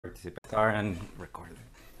Participants are and recorded.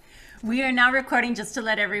 We are now recording just to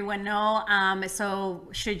let everyone know. So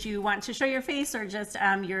should you want to show your face or just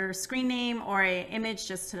your screen name or an image,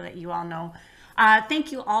 just to let you all know.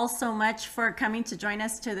 Thank you all so much for coming to join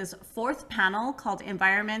us to this fourth panel called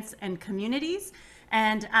Environments and Communities.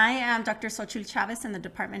 And I am Dr. Xóchitl Chávez in the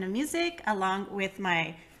Department of Music, along with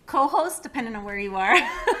my co-host, depending on where you are.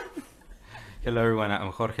 Hello, everyone.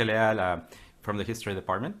 I'm Jorge Leal from the History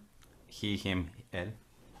Department. He, him, él,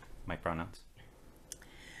 my pronouns.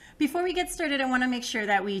 Before we get started, I want to make sure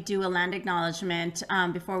that we do a land acknowledgement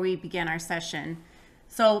before we begin our session.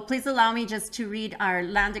 So please allow me just to read our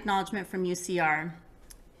land acknowledgement from UCR.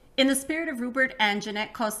 In the spirit of Rupert and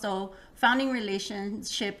Jeanette Costa founding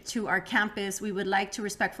relationship to our campus, we would like to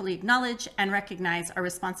respectfully acknowledge and recognize our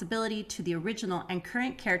responsibility to the original and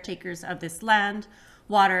current caretakers of this land,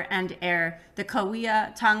 water, and air, the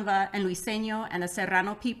Cahuilla, Tangva, and Luiseño, and the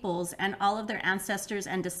Serrano peoples, and all of their ancestors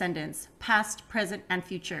and descendants, past, present, and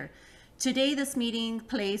future. Today, this meeting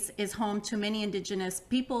place is home to many indigenous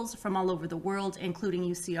peoples from all over the world, including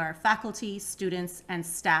UCR faculty, students, and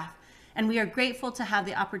staff. And we are grateful to have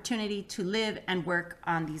the opportunity to live and work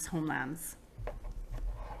on these homelands.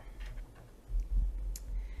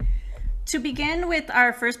 To begin with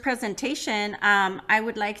our first presentation, I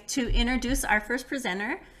would like to introduce our first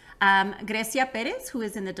presenter, Grecia Perez, who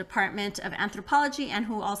is in the Department of Anthropology and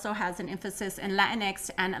who also has an emphasis in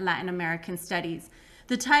Latinx and Latin American studies.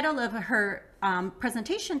 The title of her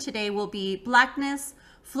presentation today will be Blackness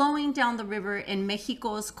Flowing Down the River in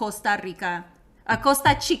Mexico's Costa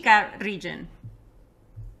Chica region.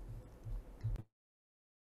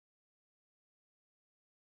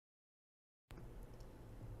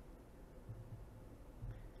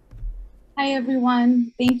 Hi,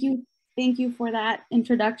 everyone. Thank you for that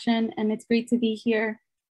introduction, and it's great to be here.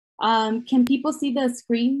 Can people see the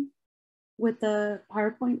screen with the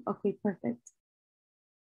PowerPoint? Okay, perfect.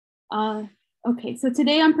 Okay, so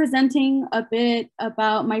today I'm presenting a bit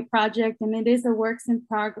about my project, and it is a works in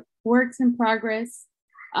progress.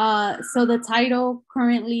 So the title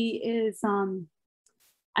currently is, I'm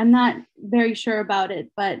not very sure about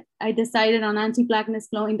it, but I decided on Anti-Blackness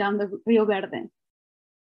Flowing Down the Rio Verde.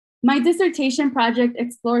 My dissertation project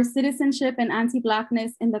explores citizenship and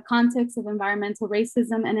anti-Blackness in the context of environmental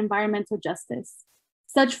racism and environmental justice.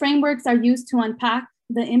 Such frameworks are used to unpack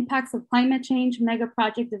the impacts of climate change, mega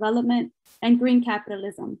project development, and green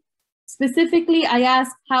capitalism. Specifically, I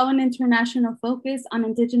ask how an international focus on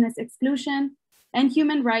indigenous exclusion and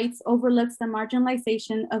human rights overlooks the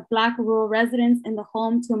marginalization of Black rural residents in the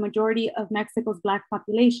home to a majority of Mexico's Black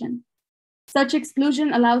population. Such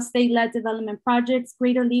exclusion allows state-led development projects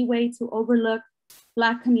greater leeway to overlook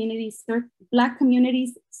Black communities'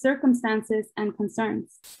 circumstances and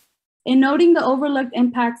concerns. In noting the overlooked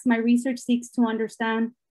impacts, my research seeks to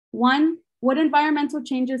understand, 1, what environmental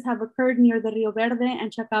changes have occurred near the Rio Verde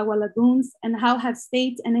and Chacagua lagoons, and how have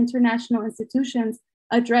state and international institutions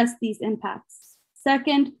addressed these impacts?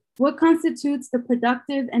 2nd, what constitutes a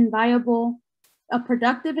productive and viable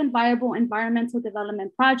environmental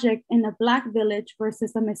development project in a Black village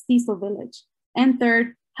versus a mestizo village? And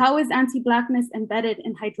 3rd, how is anti-Blackness embedded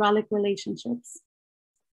in hydraulic relationships?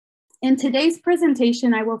 In today's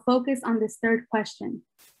presentation, I will focus on this 3rd question,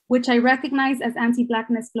 which I recognize as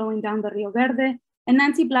anti-Blackness flowing down the Rio Verde and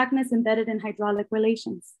anti-Blackness embedded in hydraulic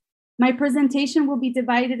relations. My presentation will be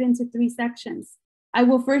divided into 3 sections. I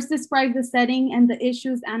will first describe the setting and the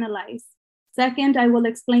issues analyzed. 2nd, I will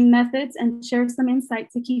explain methods and share some insight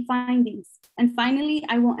to key findings. And finally,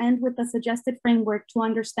 I will end with a suggested framework to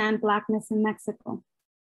understand Blackness in Mexico.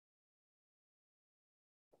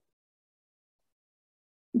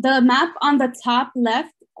 The map on the top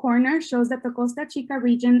left corner shows that the Costa Chica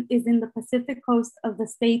region is in the Pacific coast of the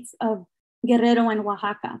states of Guerrero and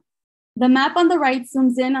Oaxaca. The map on the right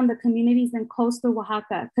zooms in on the communities in coastal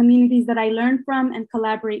Oaxaca, communities that I learn from and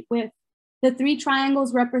collaborate with. The 3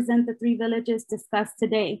 triangles represent the 3 villages discussed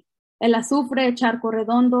today: El Azufre, Charco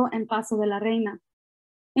Redondo, and Paso de la Reina.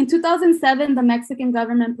 In 2007, the Mexican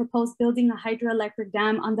government proposed building a hydroelectric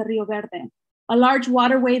dam on the Rio Verde, a large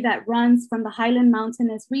waterway that runs from the highland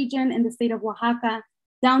mountainous region in the state of Oaxaca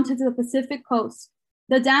down to the Pacific coast.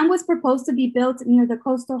 The dam was proposed to be built near the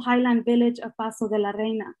coastal highland village of Paso de la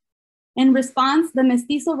Reina. In response, the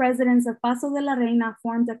mestizo residents of Paso de la Reina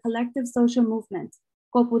formed a collective social movement,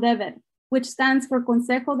 COPUDEVER, which stands for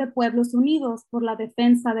Consejo de Pueblos Unidos por la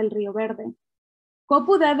Defensa del Rio Verde.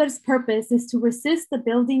 COPUDEVER's purpose is to resist the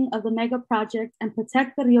building of the mega project and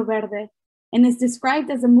protect the Rio Verde, and is described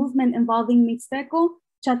as a movement involving Mixteco,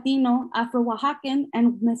 Chatino, Afro-Oaxacan,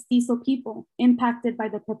 and Mestizo people impacted by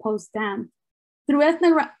the proposed dam. Through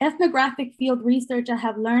ethnographic field research, I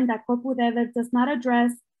have learned that Copu Dever does not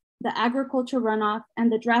address the agriculture runoff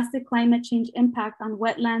and the drastic climate change impact on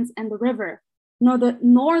wetlands and the river, nor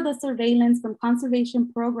the surveillance from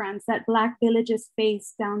conservation programs that Black villages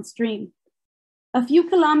face downstream. A few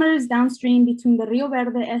kilometers downstream between the Rio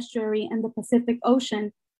Verde estuary and the Pacific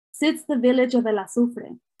Ocean sits the village of El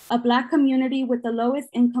Azufre, a Black community with the lowest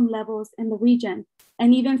income levels in the region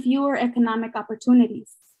and even fewer economic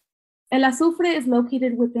opportunities. El Azufre is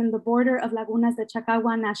located within the border of Lagunas de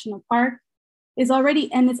Chacagua National Park, is already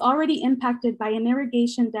impacted by an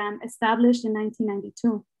irrigation dam established in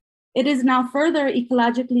 1992. It is now further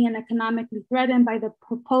ecologically and economically threatened by the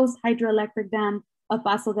proposed hydroelectric dam of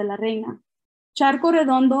Paso de la Reina. Charco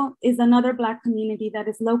Redondo is another Black community that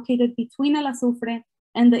is located between El Azufre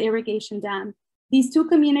and the irrigation dam. These two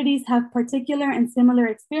communities have particular and similar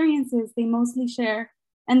experiences they mostly share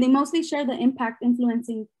the impact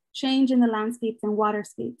influencing change in the landscapes and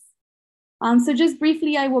waterscapes. So just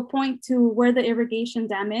briefly, I will point to where the irrigation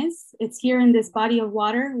dam is. It's here in this body of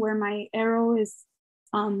water where my arrow is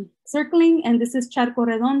circling, and this is Charco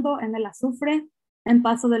Redondo and El Azufre, and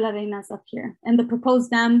Paso de la Reina is up here. And the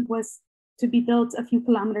proposed dam was to be built a few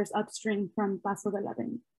kilometers upstream from Paso de la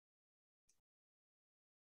Reina.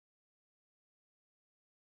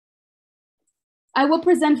 I will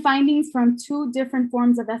present findings from two different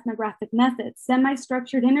forms of ethnographic methods,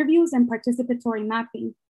 semi-structured interviews and participatory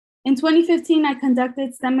mapping. In 2015, I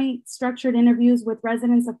conducted semi-structured interviews with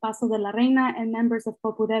residents of Paso de la Reina and members of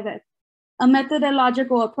Copu Dever, a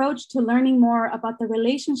methodological approach to learning more about the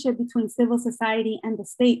relationship between civil society and the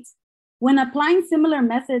state. When applying similar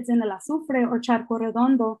methods in El Azufre or Charco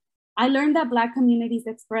Redondo, I learned that Black communities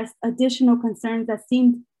expressed additional concerns that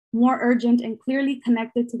seemed more urgent and clearly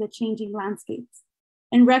connected to the changing landscapes.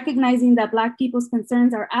 In recognizing that Black people's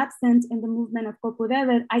concerns are absent in the movement of Copu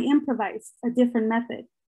Dever, I improvised a different method,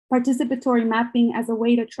 participatory mapping as a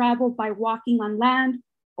way to travel by walking on land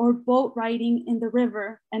or boat riding in the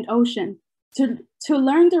river and ocean, to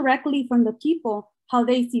learn directly from the people how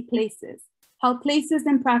they see places, how places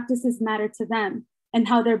and practices matter to them, and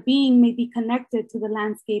how their being may be connected to the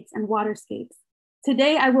landscapes and waterscapes.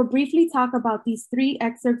 Today, I will briefly talk about these three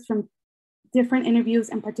excerpts from different interviews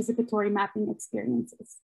and participatory mapping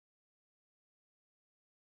experiences.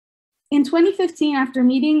 In 2015, after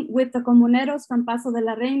meeting with the comuneros from Paso de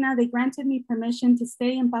la Reina, they granted me permission to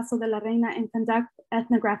stay in Paso de la Reina and conduct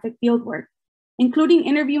ethnographic fieldwork, including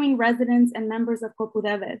interviewing residents and members of Copu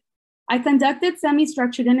Dever. I conducted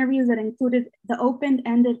semi-structured interviews that included the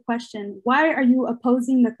open-ended question, why are you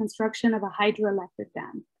opposing the construction of a hydroelectric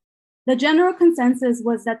dam? The general consensus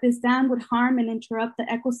was that this dam would harm and interrupt the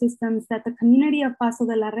ecosystems that the community of Paso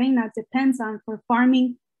de la Reina depends on for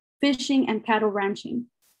farming, fishing, and cattle ranching.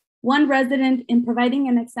 One resident, in providing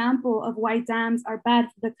an example of why dams are bad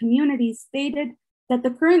for the community, stated that the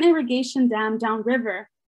current irrigation dam downriver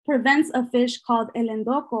prevents a fish called el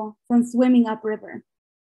endoko from swimming upriver.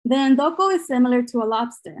 The endoko is similar to a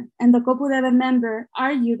lobster, and the Copu Dever member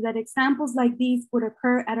argued that examples like these would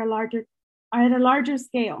occur at a larger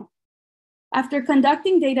scale. After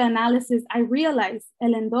conducting data analysis, I realized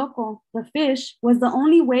el endoko, the fish, was the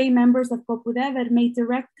only way members of Copu Dever made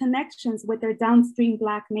direct connections with their downstream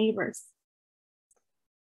Black neighbors.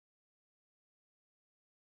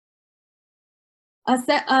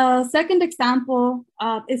 A second example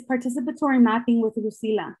is participatory mapping with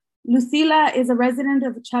Lucila. Lucila is a resident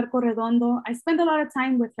of Charco Redondo. I spend a lot of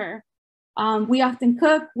time with her. We often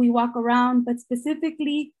cook, we walk around, but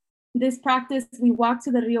specifically, this practice, we walked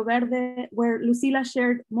to the Rio Verde, where Lucila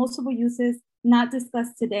shared multiple uses not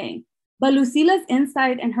discussed today. But Lucila's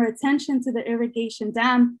insight and her attention to the irrigation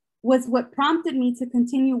dam was what prompted me to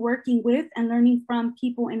continue working with and learning from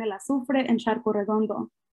people in El Azufre and Charco Redondo.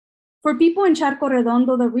 For people in Charco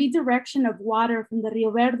Redondo, the redirection of water from the Rio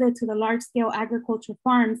Verde to the large-scale agriculture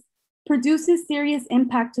farms produces serious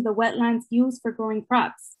impact to the wetlands used for growing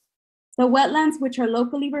crops. The wetlands, which are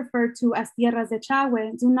locally referred to as tierras de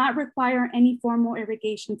Chávez, do not require any formal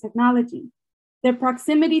irrigation technology. Their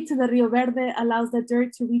proximity to the Rio Verde allows the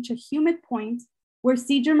dirt to reach a humid point where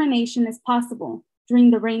seed germination is possible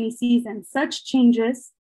during the rainy season. Such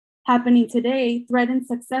changes happening today threaten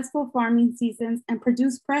successful farming seasons and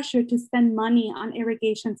produce pressure to spend money on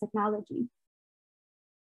irrigation technology.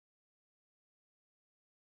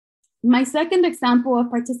 My second example of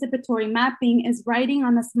participatory mapping is riding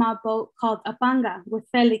on a small boat called a panga with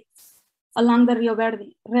Felix along the Rio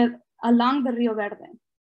Verde.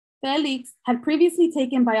 Felix had previously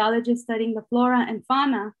taken biology studying the flora and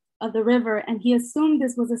fauna of the river, and he assumed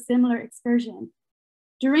this was a similar excursion.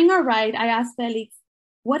 During our ride, I asked Felix,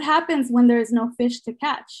 what happens when there is no fish to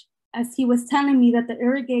catch? as he was telling me that the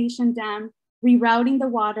irrigation dam rerouting the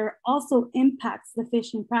water also impacts the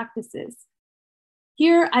fishing practices.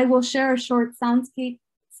 Here, I will share a short soundscape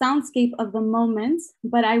of the moment,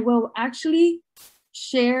 but I will actually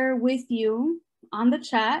share with you on the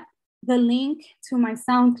chat the link to my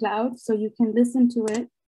SoundCloud so you can listen to it,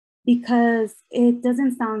 because it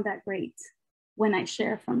doesn't sound that great when I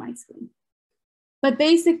share from my screen. But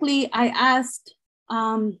basically, I asked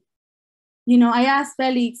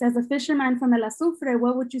Felix, as a fisherman from El Azufre,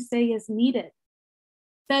 what would you say is needed?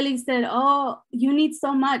 Felix said, oh, you need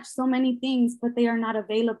so much, so many things, but they are not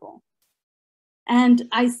available. And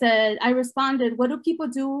I responded, what do people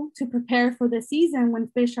do to prepare for the season when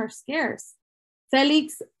fish are scarce?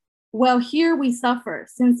 Felix, well, here we suffer,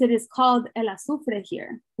 since it is called El Azufre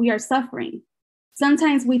here. We are suffering.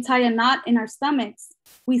 Sometimes we tie a knot in our stomachs.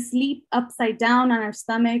 We sleep upside down on our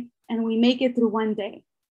stomach, and we make it through one day.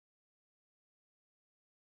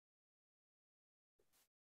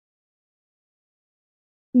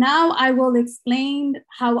 Now I will explain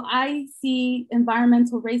how I see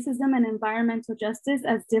environmental racism and environmental justice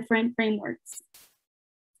as different frameworks.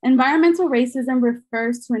 Environmental racism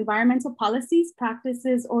refers to environmental policies,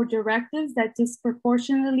 practices, or directives that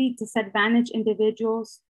disproportionately disadvantage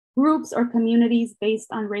individuals, groups, or communities based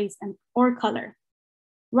on race or color.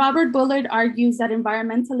 Robert Bullard argues that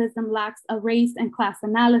environmentalism lacks a race and class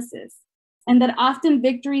analysis, and that often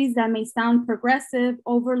victories that may sound progressive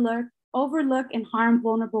overlook and harm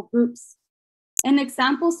vulnerable groups. An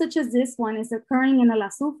example such as this one is occurring in El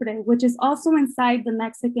Azufre, which is also inside the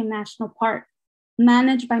Mexican National Park,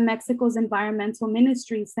 managed by Mexico's environmental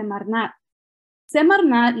ministry, Semarnat.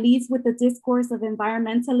 Semarnat leads with the discourse of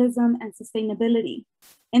environmentalism and sustainability,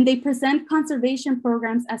 and they present conservation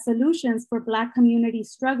programs as solutions for Black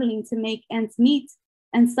communities struggling to make ends meet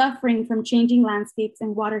and suffering from changing landscapes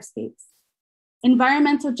and waterscapes.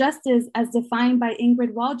 Environmental justice, as defined by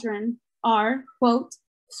Ingrid Waldron, are, quote,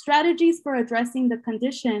 strategies for addressing the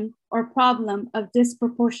condition or problem of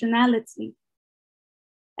disproportionality,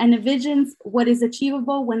 and envisions what is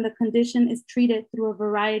achievable when the condition is treated through a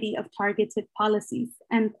variety of targeted policies,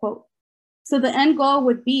 end quote. So the end goal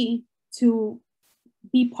would be to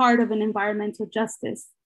be part of an environmental justice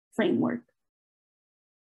framework.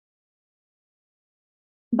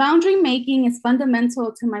 Boundary making is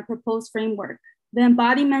fundamental to my proposed framework. The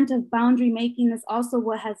embodiment of boundary making is also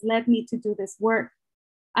what has led me to do this work.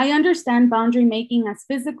 I understand boundary making as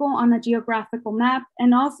physical on a geographical map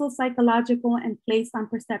and also psychological and placed on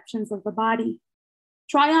perceptions of the body.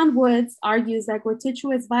 Tryon Woods argues that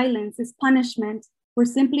gratuitous violence is punishment for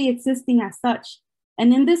simply existing as such,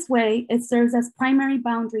 and in this way, it serves as primary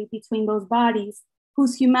boundary between those bodies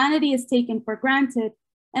whose humanity is taken for granted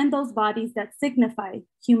and those bodies that signify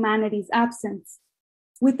humanity's absence.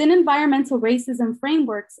 Within environmental racism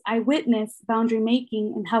frameworks, I witness boundary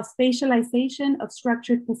making and how spatialization of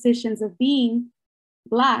structured positions of being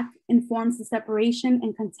Black informs the separation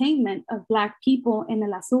and containment of Black people in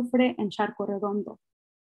El Azufre and Charco Redondo.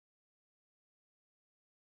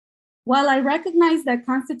 While I recognize that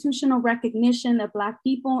constitutional recognition of Black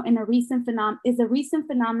people is a recent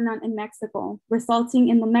phenomenon in Mexico, resulting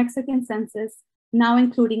in the Mexican census now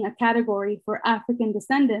including a category for African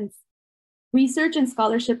descendants, research and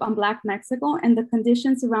scholarship on Black Mexico and the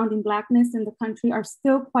conditions surrounding Blackness in the country are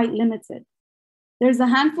still quite limited. There's a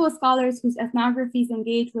handful of scholars whose ethnographies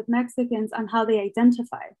engage with Mexicans on how they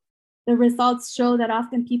identify. The results show that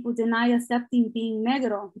often people deny accepting being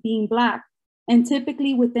negro, being Black, and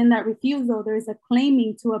typically within that refusal, there is a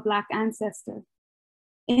claiming to a Black ancestor.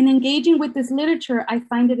 In engaging with this literature, I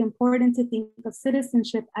find it important to think of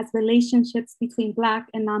citizenship as relationships between Black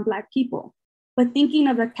and non-Black people, but thinking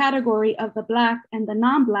of the category of the Black and the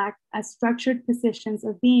non-Black as structured positions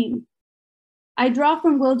of being. I draw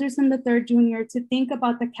from Wilderson III Jr. to think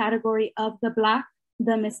about the category of the Black,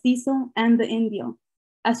 the mestizo, and the Indio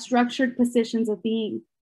as structured positions of being.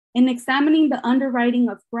 In examining the underwriting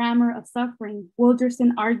of grammar of suffering,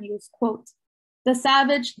 Wilderson argues, quote, the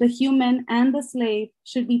savage, the human, and the slave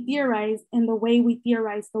should be theorized in the way we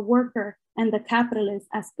theorize the worker and the capitalist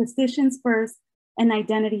as positions first and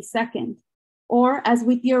identity second, or as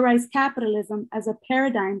we theorize capitalism as a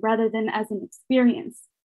paradigm rather than as an experience.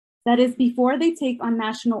 That is, before they take on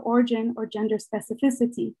national origin or gender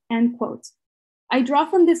specificity, end quote. I draw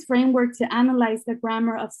from this framework to analyze the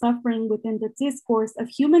grammar of suffering within the discourse of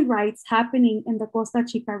human rights happening in the Costa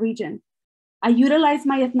Chica region. I utilize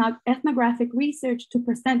my ethnographic research to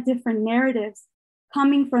present different narratives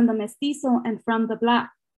coming from the mestizo and from the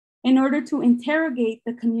Black in order to interrogate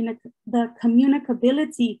the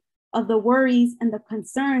communicability of the worries and the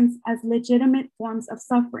concerns as legitimate forms of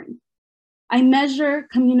suffering. I measure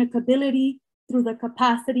communicability through the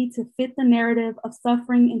capacity to fit the narrative of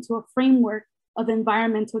suffering into a framework of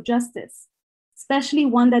environmental justice, especially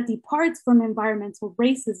one that departs from environmental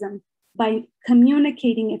racism by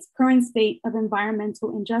communicating its current state of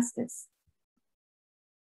environmental injustice.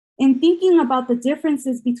 In thinking about the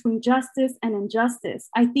differences between justice and injustice,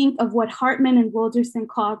 I think of what Hartman and Wilderson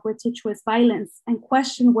call gratuitous violence and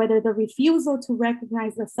question whether the refusal to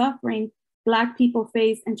recognize the suffering Black people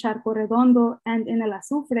face in Charco Redondo and in El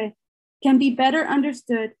Azufre can be better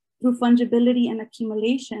understood through fungibility and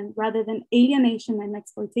accumulation rather than alienation and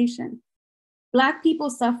exploitation. Black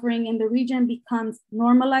people's suffering in the region becomes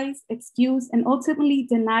normalized, excused, and ultimately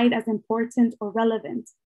denied as important or relevant.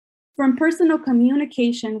 From personal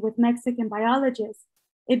communication with Mexican biologists,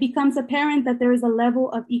 it becomes apparent that there is a level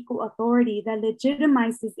of equal authority that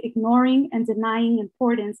legitimizes ignoring and denying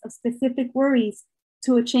importance of specific worries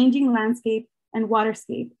to a changing landscape and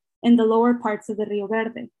waterscape in the lower parts of the Rio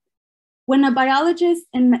Verde. When a biologist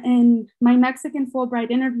in my Mexican Fulbright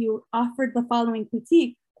interview offered the following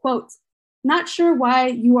critique, quote, "Not sure why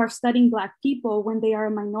you are studying Black people when they are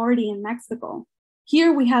a minority in Mexico.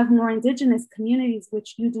 Here we have more indigenous communities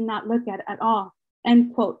which you do not look at all,"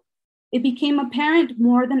 end quote. It became apparent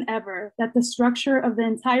more than ever that the structure of the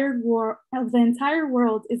entire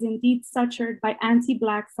world is indeed structured by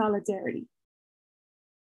anti-Black solidarity.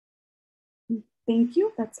 Thank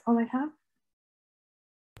you, that's all I have.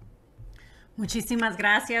 Muchísimas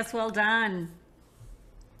gracias, well done.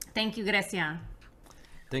 Thank you, Grecia.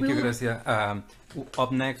 Thank you, Grecia.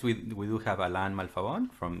 Up next, we do have Alan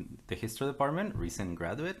Malfavón from the History Department, recent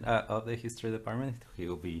graduate of the History Department. He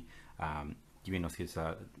will be giving us his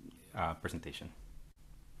presentation.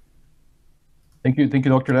 Thank you,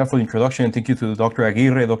 Dr. Leal, for the introduction, and thank you to Dr.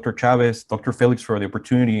 Aguirre, Dr. Chavez, Dr. Felix for the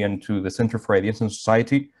opportunity, and to the Center for Ideas and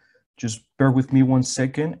Society. Just bear with me 1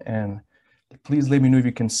 second, and please let me know if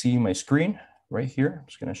you can see my screen right here. I'm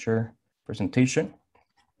just going to share presentation.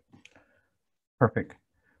 Perfect.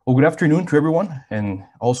 Well, good afternoon to everyone. And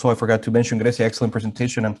also, I forgot to mention, Grecia, excellent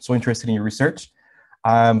presentation. I'm so interested in your research.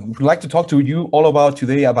 I'd like to talk to you all about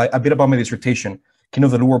today a bit about my dissertation, kind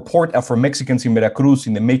of the Leeward report, Afro-Mexicans in Veracruz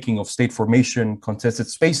in the making of state formation, contested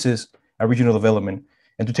spaces, and regional development,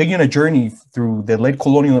 and to take you on a journey through the late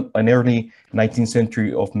colonial and early 19th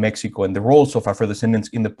century of Mexico and the roles of Afro-descendants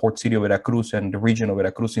in the port city of Veracruz and the region of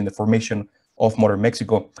Veracruz in the formation of modern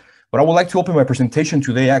Mexico. But I would like to open my presentation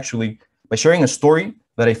today actually by sharing a story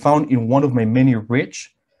that I found in one of my many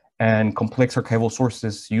rich and complex archival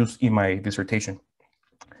sources used in my dissertation.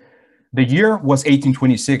 The year was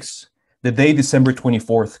 1826, the day December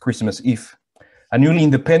 24th, Christmas Eve. A newly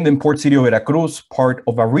independent port city of Veracruz, part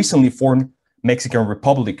of a recently formed Mexican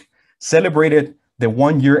Republic, celebrated the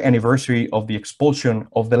 1-year anniversary of the expulsion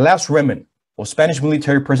of the last remnant of Spanish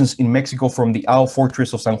military presence in Mexico from the Isle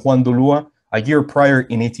fortress of San Juan de Ulúa a year prior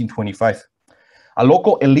in 1825. A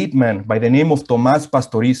local elite man by the name of Tomás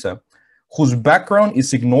Pastoriza, whose background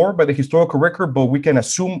is ignored by the historical record, but we can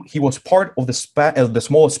assume he was part of the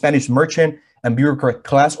small Spanish merchant and bureaucrat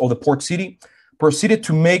class of the port city, proceeded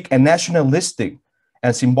to make a nationalistic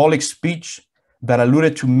and symbolic speech that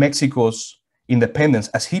alluded to Mexico's independence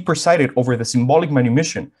as he presided over the symbolic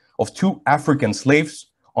manumission of 2 African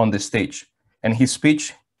slaves on the stage. And his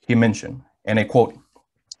speech, he mentioned, and I quote,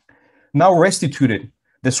 "Now restituted,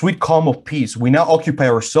 the sweet calm of peace, we now occupy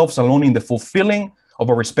ourselves alone in the fulfilling of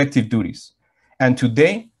our respective duties. And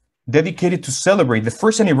today, dedicated to celebrate the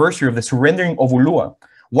first anniversary of the surrendering of Ulúa,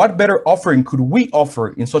 what better offering could we offer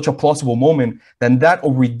in such a plausible moment than that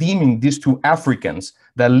of redeeming these 2 Africans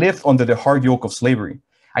that lived under the hard yoke of slavery?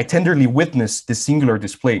 I tenderly witnessed this singular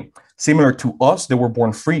display, similar to us that were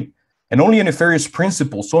born free, and only a nefarious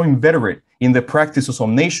principle so inveterate in the practice of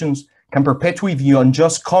some nations can perpetuate the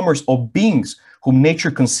unjust commerce of beings whom nature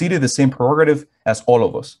conceded the same prerogative as all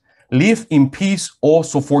of us. Live in peace, all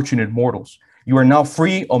so fortunate mortals. You are now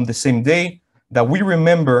free on the same day that we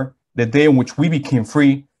remember the day on which we became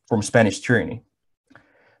free from Spanish tyranny."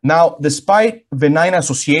 Now, despite benign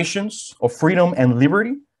associations of freedom and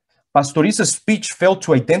liberty, Pastoriza's speech failed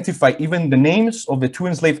to identify even the names of the 2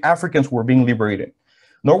 enslaved Africans who were being liberated.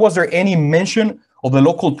 Nor was there any mention of the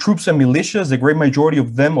local troops and militias, the great majority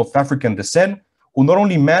of them of African descent, who not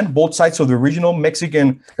only manned both sides of the original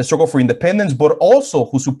Mexican struggle for independence, but also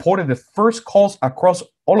who supported the first calls across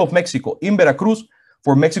all of Mexico, in Veracruz,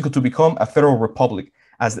 for Mexico to become a federal republic,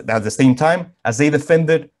 at the same time as they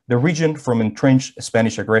defended the region from entrenched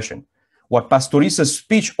Spanish aggression. What Pastoriza's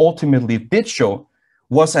speech ultimately did show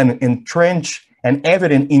was an entrenched and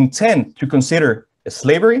evident intent to consider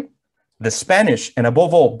slavery, the Spanish, and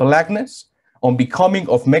above all, Blackness, unbecoming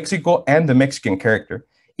of Mexico and the Mexican character.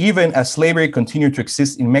 even as slavery continued to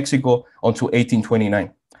exist in Mexico until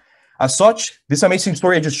 1829. As such, this amazing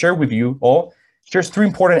story I just shared with you all shares three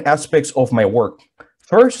important aspects of my work.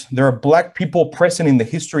 First, there are Black people present in the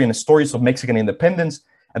history and the stories of Mexican independence,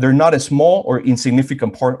 and they're not a small or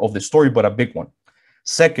insignificant part of the story, but a big one.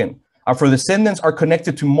 Second, Afro-descendants are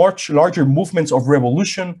connected to much larger movements of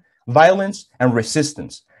revolution, violence, and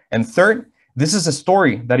resistance. And third, this is a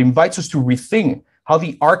story that invites us to rethink how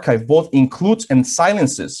the archive both includes and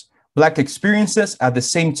silences Black experiences at the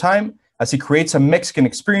same time as it creates a Mexican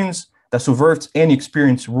experience that subverts any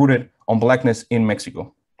experience rooted on Blackness in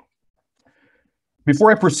Mexico.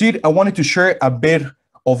 Before I proceed, I wanted to share a bit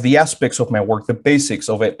of the aspects of my work, the basics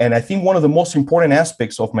of it. And I think one of the most important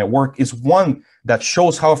aspects of my work is one that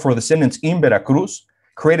shows how Afro-descendants in Veracruz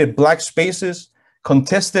created Black spaces,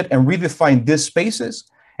 contested and redefined these spaces,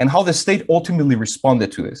 and how the state ultimately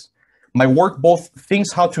responded to this. My work both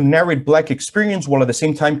thinks how to narrate Black experience while at the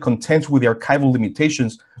same time contends with the archival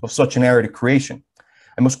limitations of such a narrative creation.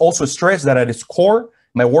 I must also stress that at its core,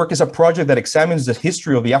 my work is a project that examines the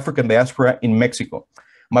history of the African diaspora in Mexico.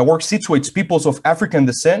 My work situates peoples of African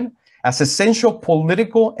descent as essential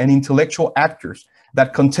political and intellectual actors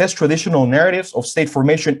that contest traditional narratives of state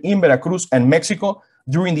formation in Veracruz and Mexico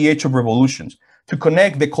during the age of revolutions, to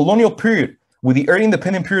connect the colonial period with the early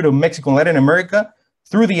independent period of Mexico and Latin America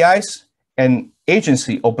through the eyes and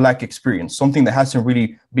agency of Black experience, something that hasn't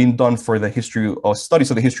really been done for the history or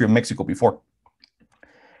studies of the history of Mexico before.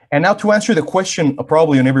 And now to answer the question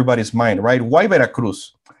probably on everybody's mind, right? Why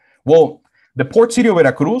Veracruz? Well, the port city of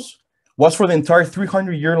Veracruz was for the entire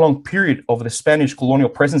 300-year-long period of the Spanish colonial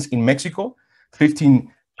presence in Mexico,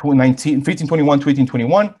 1521 to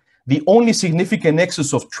 1821, the only significant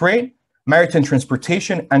nexus of trade, maritime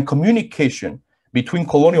transportation, and communication between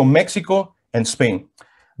colonial Mexico and Spain.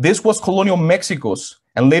 This was colonial Mexico's,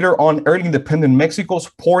 and later on early independent Mexico's,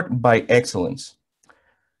 port by excellence.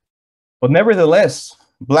 But nevertheless,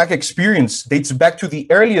 Black experience dates back to the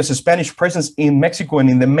earliest Spanish presence in Mexico and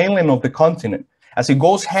in the mainland of the continent, as it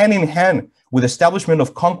goes hand in hand with establishment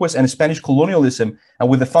of conquest and Spanish colonialism, and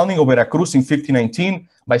with the founding of Veracruz in 1519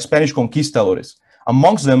 by Spanish conquistadores.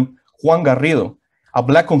 Amongst them, Juan Garrido, a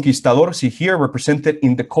Black conquistador, see here represented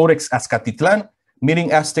in the Codex Azcatitlan,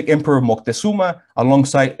 meeting Aztec Emperor Moctezuma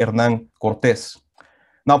alongside Hernán Cortés.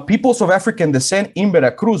 Now, peoples of African descent in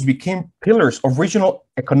Veracruz became pillars of regional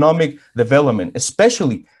economic development,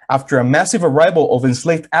 especially after a massive arrival of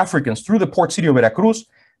enslaved Africans through the port city of Veracruz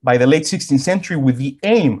by the late 16th century, with the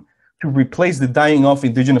aim to replace the dying off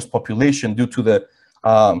indigenous population due to the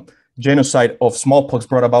genocide of smallpox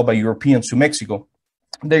brought about by Europeans to Mexico.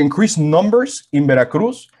 The increased numbers in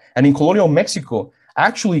Veracruz and in colonial Mexico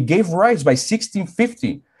actually gave rise by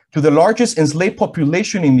 1650 to the largest enslaved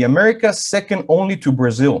population in the Americas, second only to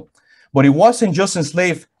Brazil. But it wasn't just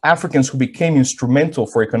enslaved Africans who became instrumental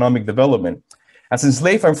for economic development. As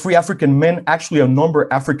enslaved and free African men actually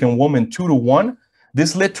outnumber African women 2 to 1,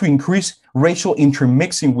 this led to increased racial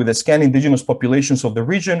intermixing with the scant indigenous populations of the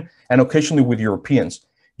region and occasionally with Europeans,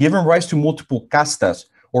 giving rise to multiple castas,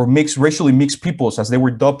 or racially mixed peoples as they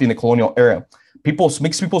were dubbed in the colonial era.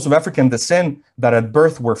 Mixed peoples of African descent that at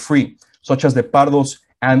birth were free, such as the Pardos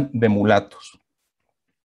and the Mulattos.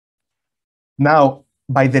 Now,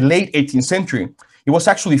 by the late 18th century, it was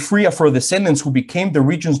actually free Afro-descendants who became the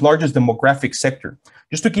region's largest demographic sector.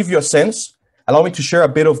 Just to give you a sense, allow me to share a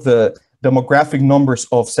bit of the demographic numbers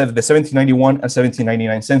of the 1791 and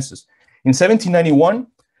 1799 census. In 1791,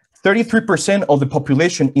 33% of the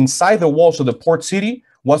population inside the walls of the port city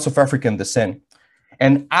was of African descent.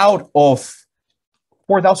 And out of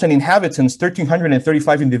 4,000 inhabitants,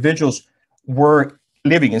 1,335 individuals were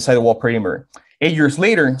living inside the wall perimeter. 8 years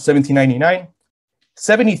later, 1799,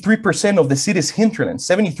 73% of the city's hinterland,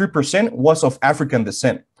 73% was of African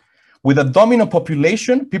descent. With a dominant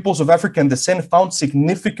population, peoples of African descent found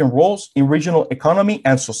significant roles in regional economy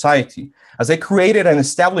and society, as they created and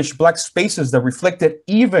established Black spaces that reflected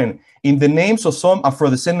even in the names of some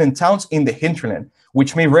Afro-descendant towns in the hinterland,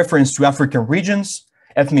 which made reference to African regions,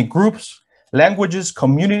 ethnic groups, languages,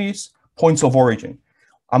 communities, points of origin.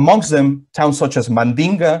 Amongst them, towns such as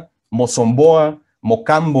Mandinga, Mozamboa,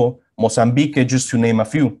 Mocambo, Mozambique, just to name a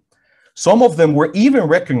few. Some of them were even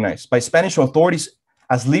recognized by Spanish authorities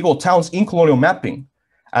as legal towns in colonial mapping,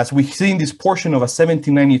 as we see in this portion of a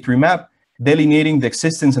 1793 map delineating the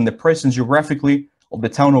existence and the presence geographically of the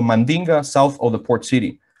town of Mandinga, south of the port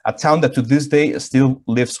city, a town that to this day still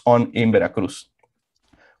lives on in Veracruz.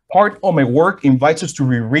 Part of my work invites us to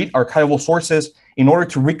reread archival sources in order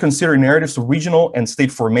to reconsider narratives of regional and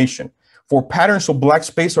state formation, for patterns of Black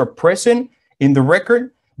space are present in the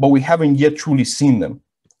record, but we haven't yet truly seen them.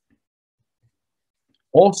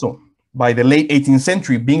 Also, by the late 18th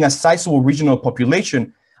century, being a sizable regional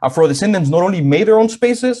population, Afro-descendants not only made their own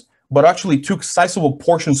spaces, but actually took sizable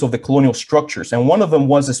portions of the colonial structures. And one of them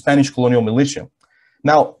was the Spanish colonial militia.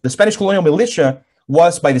 Now, the Spanish colonial militia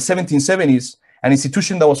was, by the 1770s, an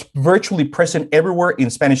institution that was virtually present everywhere in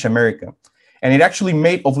Spanish America. And it actually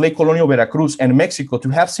made of late colonial Veracruz and Mexico to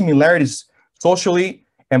have similarities socially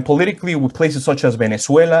and politically with places such as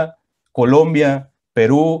Venezuela, Colombia,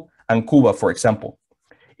 Peru, and Cuba, for example.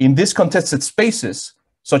 In these contested spaces,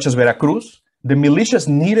 such as Veracruz, the militias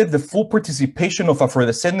needed the full participation of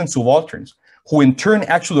Afro-descendant subalterns, who in turn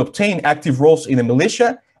actually obtained active roles in the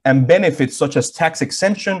militia and benefits such as tax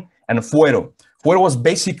exemption and fuero. Fuero was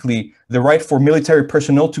basically the right for military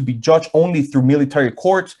personnel to be judged only through military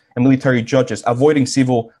courts and military judges, avoiding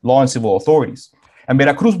civil law and civil authorities. And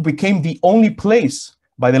Veracruz became the only place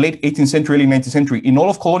by the late 18th century, early 19th century in all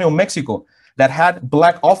of colonial Mexico that had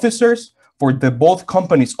Black officers for the both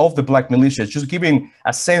companies of the Black militias, just giving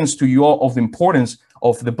a sense to you all of the importance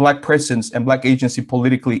of the Black presence and Black agency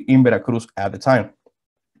politically in Veracruz at the time.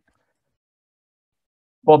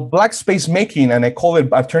 But Black space making, and I call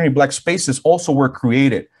it alternative Black spaces, also were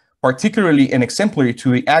created, particularly and exemplary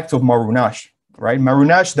to the act of marronage, right?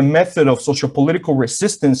 Marronage, the method of sociopolitical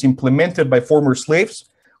resistance implemented by former slaves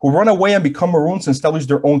who run away and become maroons and establish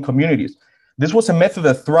their own communities. This was a method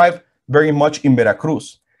that thrived very much in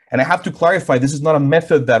Veracruz. And I have to clarify, this is not a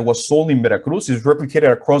method that was solely in Veracruz. It's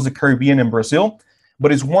replicated across the Caribbean and Brazil,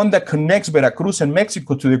 but it's one that connects Veracruz and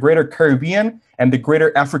Mexico to the greater Caribbean and the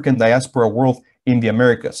greater African diaspora world in the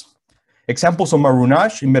Americas. Examples of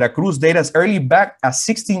marronage in Veracruz date as early back as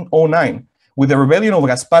 1609 with the rebellion of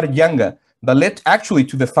Gaspar Yanga that led actually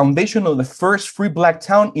to the foundation of the first free Black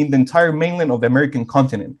town in the entire mainland of the American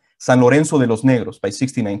continent, San Lorenzo de los Negros, by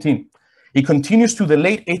 1619. It continues to the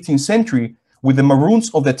late 18th century with the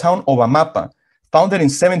Maroons of the town of Amapa, founded in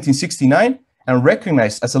 1769 and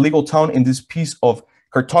recognized as a legal town in this piece of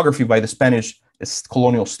cartography by the Spanish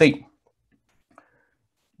colonial state.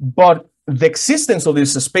 But the existence of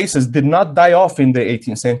these spaces did not die off in the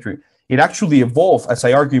 18th century. It actually evolved, as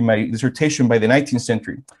I argue in my dissertation, by the 19th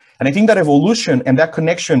century. And I think that evolution and that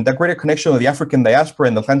connection, that greater connection of the African diaspora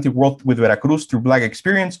and the Atlantic world with Veracruz through Black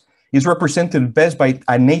experience is represented best by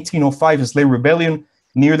an 1805 slave rebellion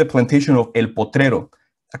near the plantation of El Potrero,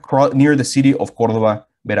 near the city of Córdoba,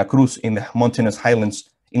 Veracruz, in the mountainous highlands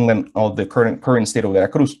inland of the current state of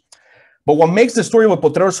Veracruz. But what makes the story of El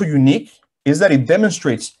Potrero so unique is that it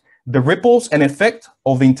demonstrates the ripples and effect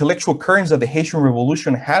of the intellectual currents that the Haitian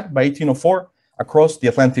Revolution had by 1804 across the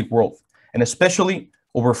Atlantic world, and especially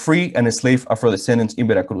over free and enslaved Afro-descendants in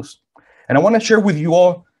Veracruz. And I want to share with you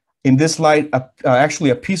all in this slide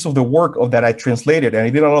actually a piece of the work that I translated, and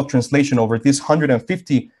I did a lot of translation over this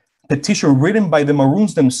 150 petition written by the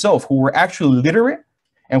Maroons themselves, who were actually literate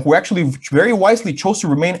and who actually very wisely chose to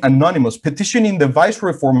remain anonymous, petitioning the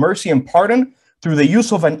Viceroy for mercy and pardon through the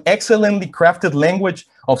use of an excellently crafted language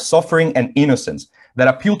of suffering and innocence that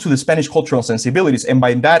appealed to the Spanish cultural sensibilities. And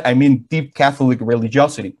by that, I mean deep Catholic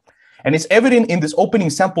religiosity. And it's evident in this opening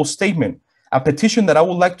sample statement, a petition that I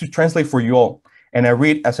would like to translate for you all. And I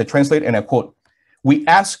read as I translate and I quote, "We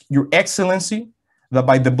ask your excellency that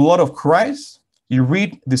by the blood of Christ, you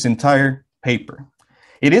read this entire paper.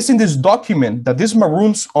 It is in this document that these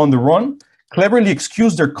Maroons on the run cleverly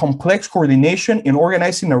excuse their complex coordination in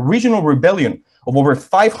organizing a regional rebellion of over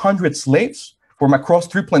 500 slaves from across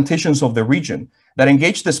 3 plantations of the region that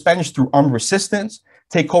engaged the Spanish through armed resistance,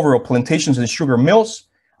 takeover of plantations and sugar mills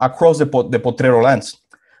across the Potrero lands.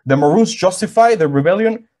 The Maroons justify the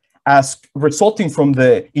rebellion as resulting from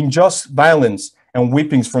the unjust violence and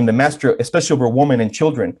whippings from the master, especially over women and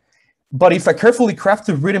children. But if a carefully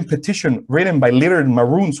crafted written petition written by literate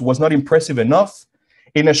Maroons was not impressive enough,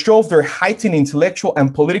 in a show of their heightened intellectual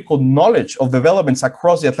and political knowledge of developments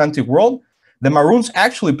across the Atlantic world, the Maroons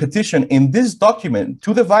actually petitioned in this document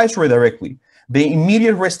to the Viceroy directly the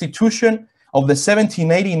immediate restitution of the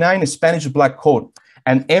 1789 Spanish Black Code,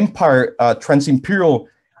 an empire trans-imperial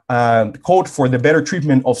code for the better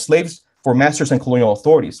treatment of slaves for masters and colonial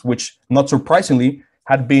authorities, which, not surprisingly,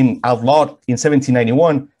 had been outlawed in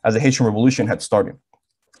 1791 as the Haitian Revolution had started.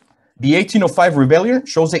 The 1805 rebellion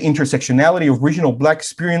shows the intersectionality of regional Black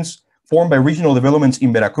experience formed by regional developments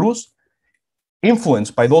in Veracruz,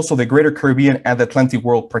 influenced by those of the greater Caribbean and the Atlantic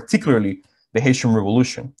world, particularly the Haitian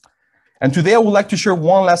Revolution. And today I would like to share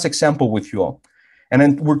one last example with you all. And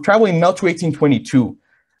then we're traveling now to 1822.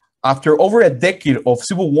 After over a decade of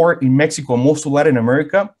civil war in Mexico and most of Latin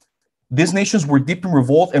America, these nations were deep in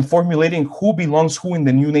revolt and formulating who belongs who in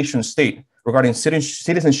the new nation state regarding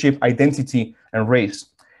citizenship, identity, and race.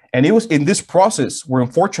 And it was in this process where,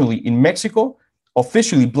 unfortunately, in Mexico,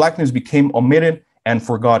 officially blackness became omitted and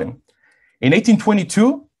forgotten. In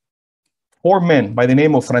 1822, 4 men by the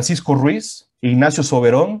name of Francisco Ruiz, Ignacio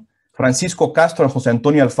Soberón, Francisco Castro, and Jose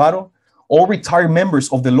Antonio Alfaro, all retired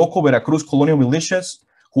members of the local Veracruz colonial militias,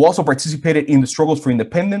 who also participated in the struggles for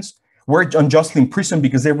independence, were unjustly imprisoned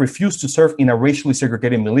because they refused to serve in a racially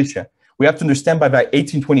segregated militia. We have to understand by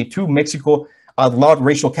 1822, Mexico outlawed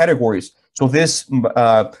racial categories. So this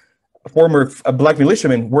former black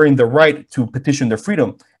militiamen were in the right to petition their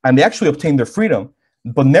freedom, and they actually obtained their freedom.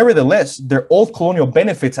 But nevertheless, their old colonial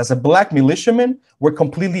benefits as a black militiaman were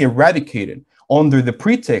completely eradicated under the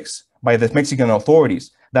pretext by the Mexican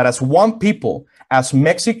authorities that as one people, as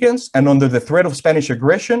Mexicans, and under the threat of Spanish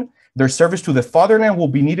aggression, their service to the fatherland will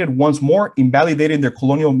be needed once more, invalidating their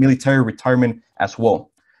colonial military retirement as well.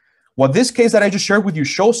 What this case that I just shared with you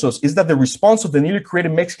shows us is that the response of the newly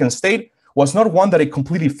created Mexican state was not one that it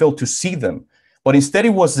completely failed to see them, but instead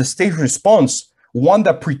it was the state's response, one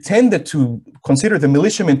that pretended to consider the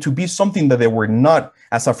militiamen to be something that they were not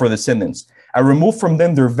as Afro-descendants, and removed from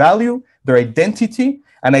them their value, their identity,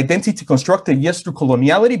 an identity constructed, yes, through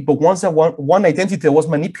coloniality, but one identity that was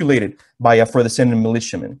manipulated by Afro-descendant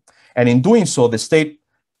militiamen. And in doing so, the state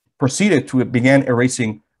proceeded to begin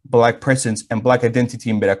erasing Black presence and Black identity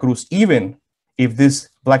in Veracruz, even if this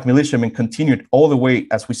Black militiamen continued all the way,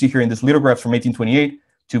 as we see here in this lithograph from 1828,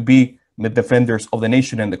 to be the defenders of the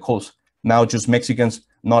nation and the coast, now just Mexicans,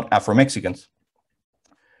 not Afro-Mexicans.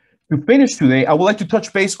 To finish today, I would like to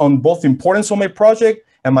touch base on both the importance of my project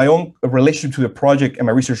and my own relationship to the project and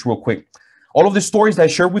my research real quick. All of the stories that I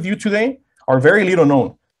shared with you today are very little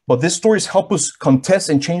known, but these stories help us contest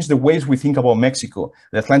and change the ways we think about Mexico,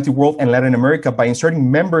 the Atlantic world, and Latin America by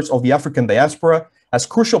inserting members of the African diaspora as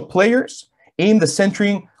crucial players in the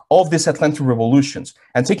centering of these Atlantic revolutions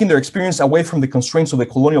and taking their experience away from the constraints of the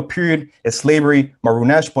colonial period, slavery,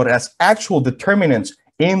 maroonage, but as actual determinants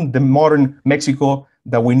in the modern Mexico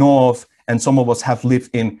that we know of and some of us have lived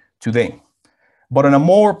in today. But on a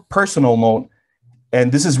more personal note,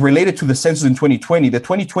 and this is related to the census in 2020, the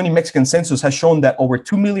 2020 Mexican census has shown that over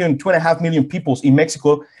 2.5 million people in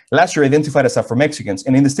Mexico last year identified as Afro-Mexicans.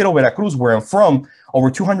 And in the state of Veracruz, where I'm from,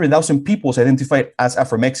 over 200,000 people identified as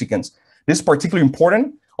Afro-Mexicans. This is particularly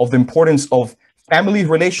important of the importance of family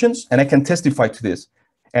relations, and I can testify to this.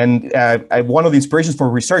 And one of the inspirations for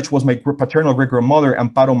research was my paternal great-grandmother,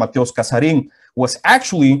 Amparo Mateos Casarín, was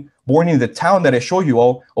actually born in the town that I show you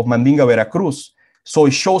all of Mandinga, Veracruz. So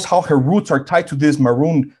it shows how her roots are tied to this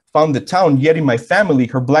maroon-founded town, yet in my family,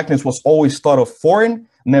 her Blackness was always thought of foreign,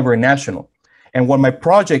 never national. And what my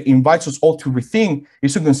project invites us all to rethink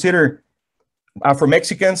is to consider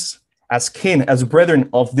Afro-Mexicans as kin, as brethren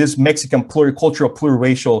of this Mexican pluricultural,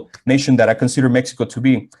 pluriracial nation that I consider Mexico to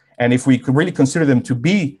be. And if we could really consider them to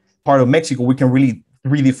be part of Mexico, we can really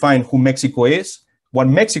redefine who Mexico is, what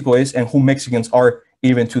Mexico is, and who Mexicans are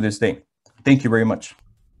even to this day. Thank you very much.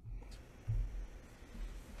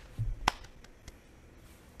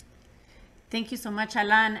 Thank you so much,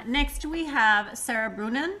 Alan. Next, we have Sara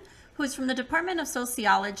Bruene, who is from the Department of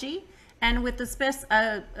Sociology and with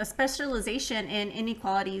a specialization in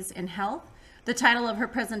inequalities in health. The title of her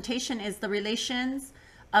presentation is The Relations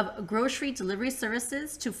of Grocery Delivery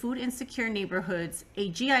Services to Food Insecure Neighborhoods, a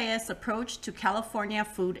GIS Approach to California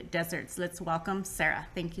Food Deserts. Let's welcome Sara.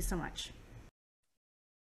 Thank you so much.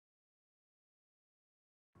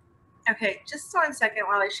 Okay, just 1 second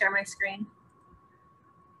while I share my screen.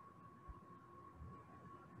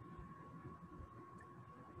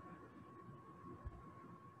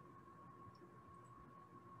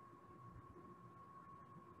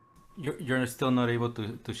 You're still not able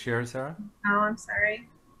to share, Sara? Oh, I'm sorry.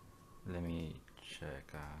 Let me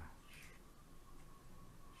check.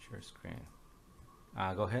 Share screen.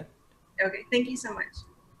 Go ahead. Okay, thank you so much.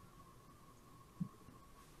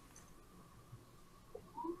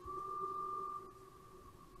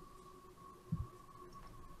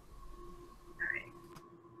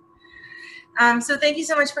 So thank you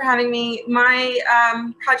so much for having me. My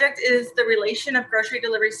project is the relation of grocery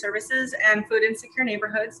delivery services and food insecure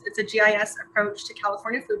neighborhoods. It's a GIS approach to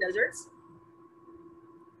California food deserts.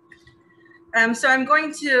 So I'm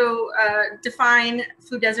going to define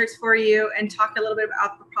food deserts for you and talk a little bit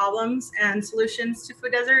about the problems and solutions to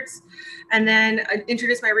food deserts, and then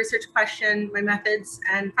introduce my research question, my methods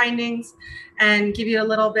and findings, and give you a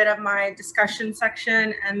little bit of my discussion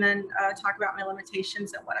section, and then talk about my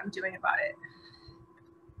limitations and what I'm doing about it.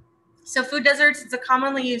 So food deserts is a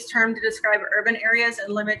commonly used term to describe urban areas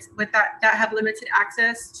and limits with that have limited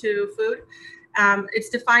access to food. It's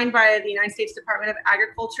defined by the United States Department of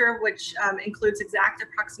Agriculture, which includes exact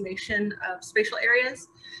approximation of spatial areas.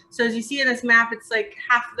 So as you see in this map, it's like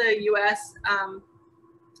half the US.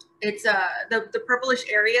 It's the purplish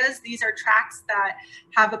areas. These are tracts that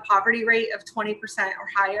have a poverty rate of 20% or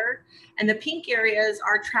higher. And the pink areas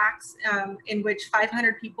are tracts in which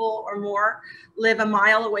 500 people or more live a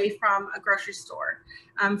mile away from a grocery store.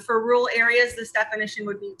 For rural areas, this definition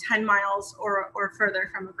would be 10 miles or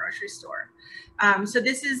further from a grocery store. So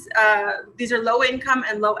this is, these are low income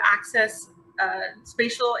and low access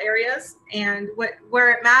spatial areas, and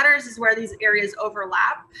where it matters is where these areas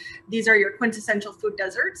overlap. These are your quintessential food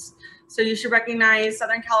deserts. So you should recognize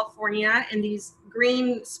Southern California, and these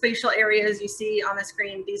green spatial areas you see on the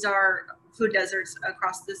screen, these are food deserts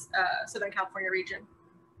across this Southern California region.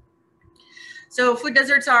 So food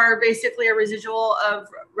deserts are basically a residual of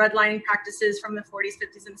redlining practices from the 40s,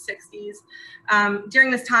 50s, and 60s. During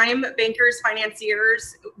this time, bankers,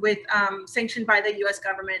 financiers, sanctioned by the US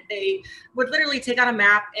government, they would literally take out a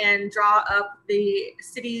map and draw up the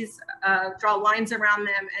cities, draw lines around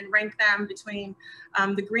them and rank them between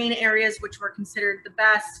the green areas, which were considered the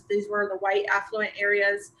best. These were the white affluent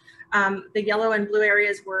areas. The yellow and blue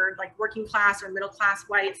areas were like working class or middle class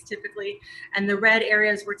whites typically, and the red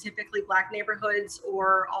areas were typically Black neighborhoods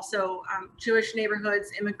or also Jewish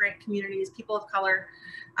neighborhoods, immigrant communities, people of color.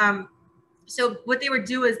 So what they would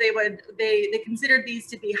do is they considered these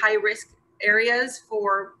to be high risk areas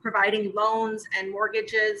for providing loans and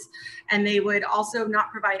mortgages, and they would also not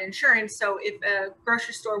provide insurance. So if a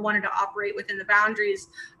grocery store wanted to operate within the boundaries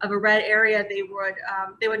of a red area, they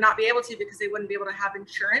would not be able to because they wouldn't be able to have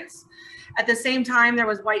insurance. At the same time, there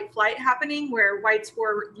was white flight happening where whites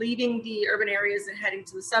were leaving the urban areas and heading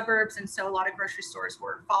to the suburbs, and so a lot of grocery stores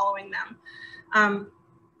were following them.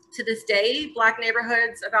 To this day, Black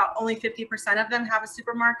neighborhoods, about only 50% of them have a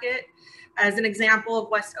supermarket. As an example of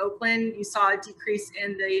West Oakland, you saw a decrease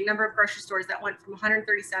in the number of grocery stores that went from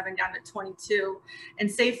 137 down to 22. And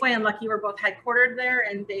Safeway and Lucky were both headquartered there,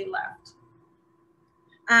 and they left.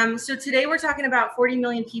 So today we're talking about 40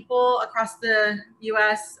 million people across the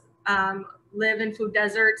US live in food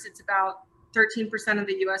deserts. It's about 13% of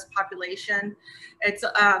the US population.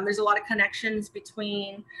 There's a lot of connections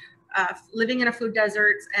between living in a food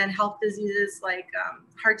desert and health diseases like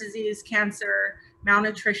heart disease, cancer,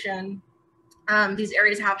 malnutrition. These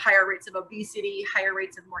areas have higher rates of obesity, higher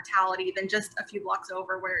rates of mortality than just a few blocks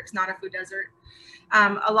over where it's not a food desert.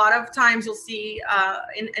 A lot of times you'll see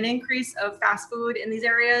an increase of fast food in these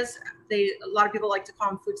areas. A lot of people like to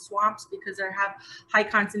call them food swamps because they have high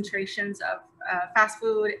concentrations of fast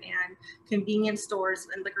food and convenience stores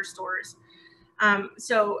and liquor stores.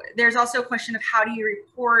 So there's also a question of how do you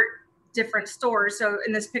report different stores. So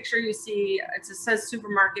in this picture you see, it says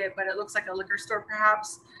supermarket, but it looks like a liquor store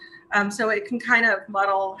perhaps. So it can kind of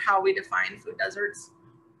muddle how we define food deserts.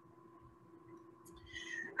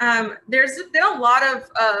 There's been a lot of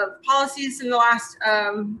policies in the last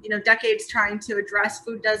decades trying to address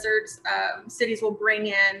food deserts. Cities will bring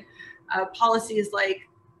in policies like,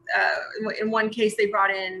 in one case they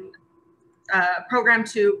brought in a program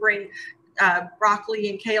to bring broccoli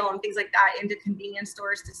and kale and things like that into convenience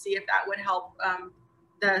stores to see if that would help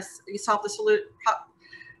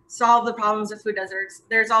solve the problems of food deserts.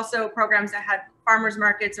 There's also programs that had farmers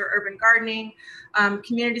markets or urban gardening,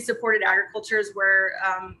 community supported agricultures where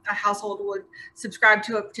a household would subscribe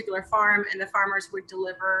to a particular farm and the farmers would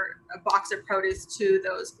deliver a box of produce to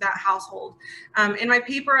that household. In my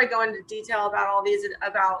paper, I go into detail about all these,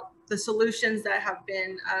 about the solutions that have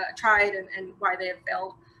been tried and why they have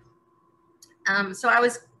failed. So I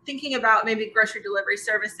was thinking about maybe grocery delivery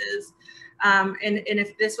services and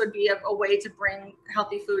if this would be a way to bring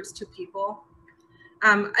healthy foods to people.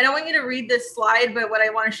 I don't want you to read this slide, but what I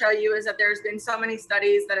want to show you is that there's been so many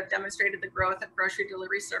studies that have demonstrated the growth of grocery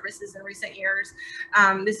delivery services in recent years.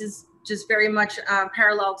 This is just very much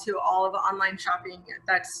parallel to all of the online shopping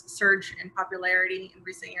that's surged in popularity in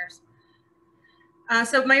recent years.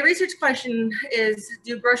 So my research question is,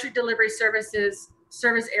 do grocery delivery services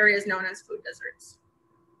service areas known as food deserts?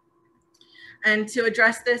 And to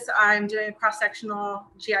address this, I'm doing a cross-sectional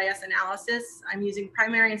GIS analysis. I'm using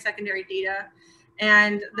primary and secondary data.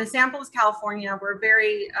 And the sample is California. We're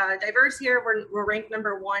very diverse here. We're ranked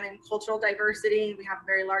 #1 in cultural diversity. We have a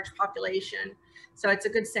very large population. So it's a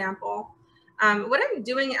good sample. What I'm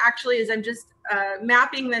doing actually is I'm just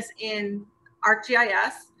mapping this in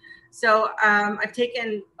ArcGIS. So I've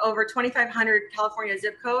taken over 2,500 California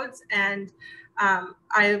zip codes, and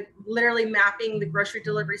I'm literally mapping the grocery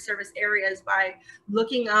delivery service areas by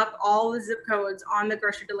looking up all the zip codes on the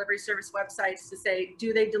grocery delivery service websites to say,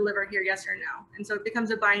 do they deliver here, yes or no? And so it becomes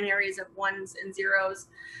a binaries of ones and zeros.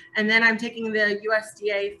 And then I'm taking the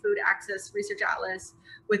USDA Food Access Research Atlas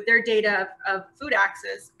with their data of food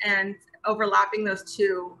access and overlapping those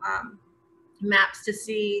two maps to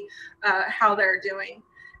see how they're doing.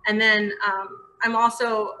 And then I'm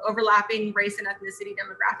also overlapping race and ethnicity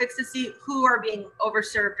demographics to see who are being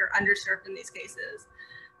overserved or underserved in these cases.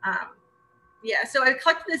 Yeah, so I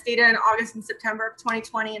collected this data in August and September of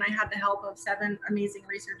 2020, and I had the help of 7 amazing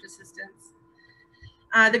research assistants.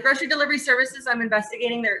 The grocery delivery services I'm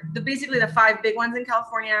investigating, they're basically the 5 big ones in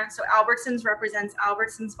California. So Albertsons represents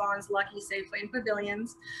Albertsons, Vons, Lucky, Safeway, and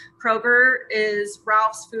Pavilions. Kroger is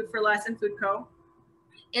Ralph's, Food for Less, and Food Co.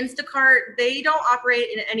 Instacart, they don't operate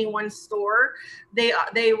in any one store. They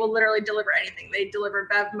will literally deliver anything. They deliver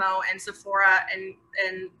BevMo and Sephora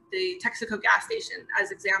and the Texaco gas station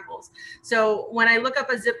as examples. So when I look up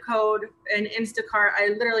a zip code in Instacart,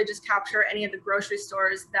 I literally just capture any of the grocery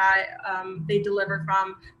stores that they deliver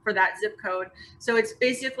from for that zip code. So it's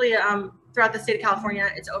basically throughout the state of California,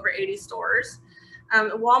 it's over 80 stores.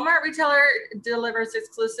 Walmart retailer delivers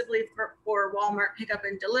exclusively for Walmart pickup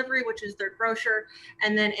and delivery, which is their grocer.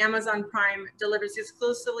 And then Amazon Prime delivers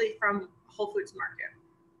exclusively from Whole Foods Market.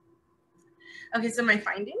 Okay, so my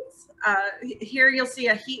findings. Here you'll see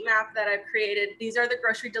a heat map that I've created. These are the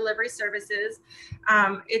grocery delivery services.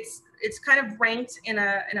 It's kind of ranked in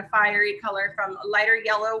a fiery color from a lighter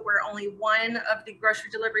yellow, where only one of the grocery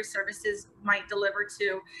delivery services might deliver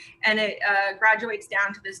to, and it graduates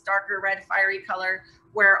down to this darker red fiery color,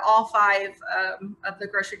 where all 5 of the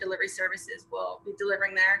grocery delivery services will be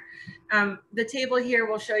delivering there. The table here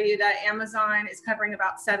will show you that Amazon is covering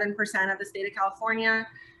about 7% of the state of California.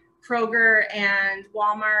 Kroger and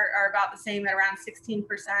Walmart are about the same at around 16%.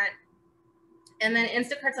 And then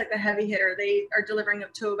Instacart's like the heavy hitter. They are delivering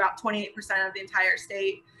up to about 28% of the entire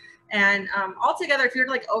state. And altogether, if you were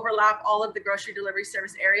to like overlap all of the grocery delivery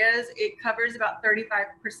service areas, it covers about 35%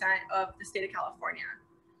 of the state of California.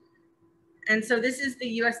 And so this is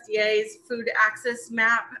the USDA's food access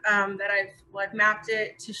map that I've mapped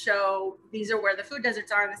it to show these are where the food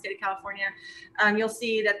deserts are in the state of California. You'll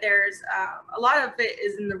see that there's a lot of it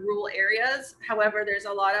is in the rural areas. However, there's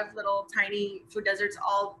a lot of little tiny food deserts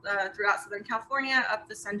all throughout Southern California, up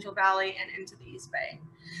the Central Valley and into the East Bay.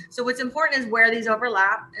 So what's important is where these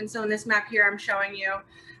overlap. And so in this map here, I'm showing you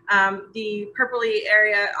the purpley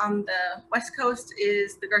area on the West Coast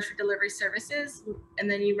is the grocery delivery services. And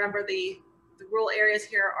then you remember the rural areas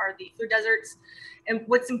here are the food deserts. And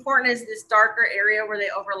what's important is this darker area where they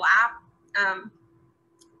overlap.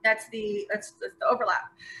 That's the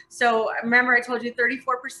overlap. So remember I told you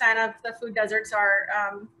 34% of the food deserts are,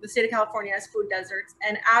 the state of California has food deserts.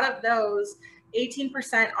 And out of those,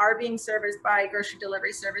 18% are being serviced by grocery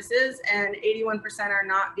delivery services and 81% are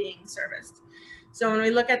not being serviced. So when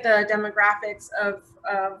we look at the demographics of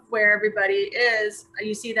where everybody is,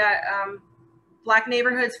 you see that Black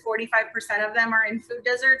neighborhoods, 45% of them are in food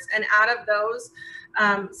deserts, and out of those,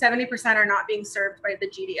 70% are not being served by the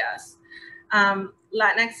GDS.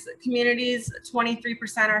 Latinx communities,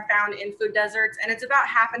 23% are found in food deserts, and it's about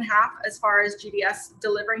half and half as far as GDS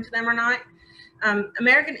delivering to them or not.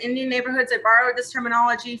 American Indian neighborhoods, I borrowed this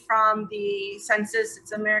terminology from the census.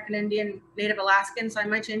 It's American Indian, Native Alaskan, so I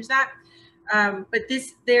might change that. But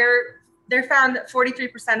they're found that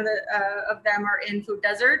 43% of them are in food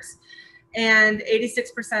deserts, and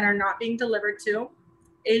 86% are not being delivered to.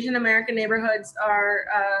 Asian American neighborhoods are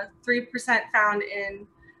 3% found in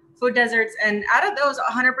food deserts, and out of those,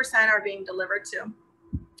 100% are being delivered to.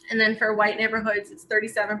 And then for white neighborhoods, it's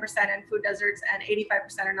 37% in food deserts and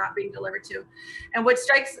 85% are not being delivered to. And what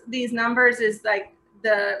strikes these numbers is like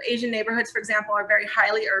the Asian neighborhoods, for example, are very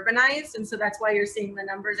highly urbanized, and so that's why you're seeing the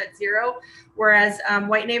numbers at 0, whereas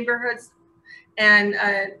white neighborhoods and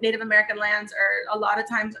Native American lands are a lot of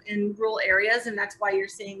times in rural areas, and that's why you're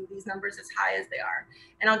seeing these numbers as high as they are.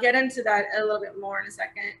 And I'll get into that a little bit more in a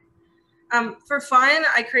second. For fun,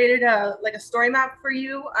 I created a story map for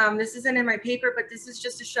you. This isn't in my paper, but this is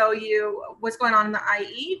just to show you what's going on in the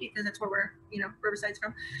IE, because that's where Riverside's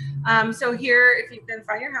from. So here, if you can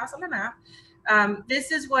find your house on the map,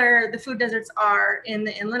 this is where the food deserts are in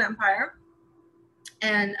the Inland Empire.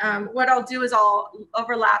 And what I'll do is I'll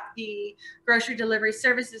overlap the grocery delivery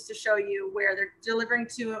services to show you where they're delivering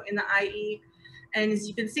to in the IE. And as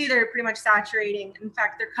you can see, they're pretty much saturating. In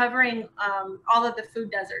fact, they're covering all of the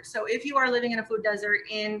food desert. So if you are living in a food desert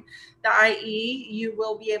in the IE, you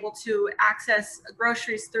will be able to access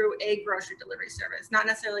groceries through a grocery delivery service. Not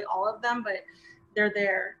necessarily all of them, but they're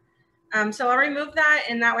there. So I'll remove that,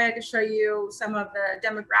 and that way I can show you some of the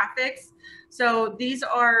demographics. So these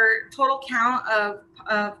are total count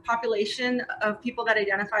of population of people that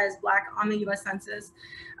identify as Black on the US Census.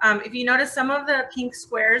 If you notice, some of the pink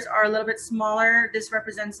squares are a little bit smaller. This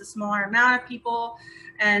represents a smaller amount of people,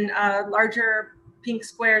 and larger pink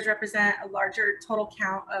squares represent a larger total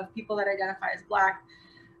count of people that identify as Black.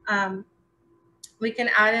 We can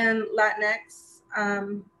add in Latinx,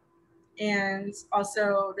 and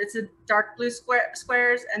also it's a dark blue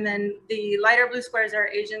squares, and then the lighter blue squares are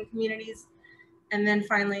Asian communities, and then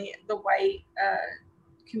finally the white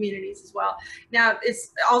communities as well. Now,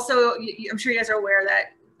 it's also, I'm sure you guys are aware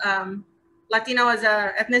that Latino is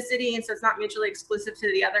a ethnicity, and so it's not mutually exclusive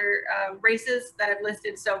to the other races that I've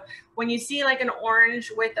listed. So when you see like an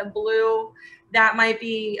orange with a blue, that might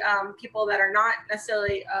be people that are not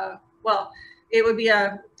necessarily, well, it would be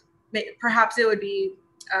perhaps it would be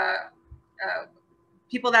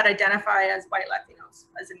people that identify as white Latinos,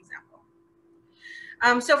 as an example.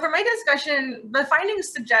 So for my discussion, the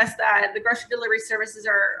findings suggest that the grocery delivery services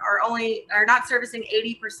are not servicing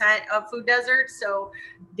 80% of food deserts. So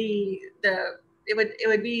it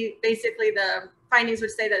would be basically, the findings would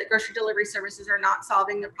say that grocery delivery services are not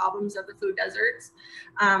solving the problems of the food deserts.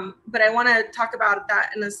 But I want to talk about that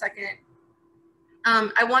in a second.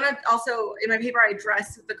 I want to also, in my paper, I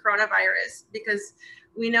address the coronavirus, because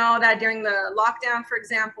we know that during the lockdown, for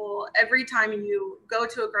example, every time you go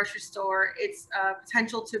to a grocery store, it's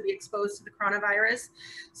potential to be exposed to the coronavirus.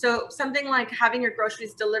 So something like having your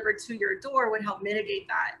groceries delivered to your door would help mitigate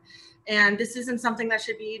that. And this isn't something that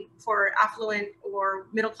should be for affluent or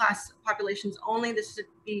middle-class populations only. This should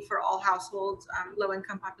be for all households,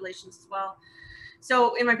 low-income populations as well.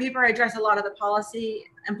 So in my paper, I address a lot of the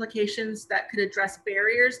policy implications that could address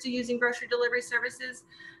barriers to using grocery delivery services.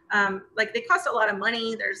 Like, they cost a lot of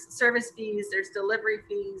money. There's service fees, there's delivery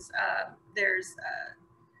fees, there's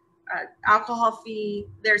alcohol fee,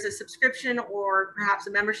 there's a subscription or perhaps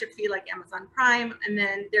a membership fee like Amazon Prime, and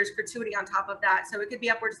then there's gratuity on top of that. So it could be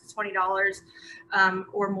upwards to $20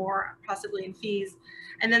 or more, possibly, in fees.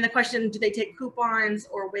 And then the question, do they take coupons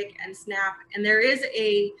or WIC and SNAP? And there is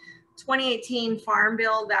a 2018 Farm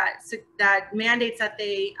Bill that mandates that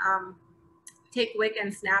they take WIC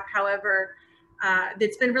and SNAP. However,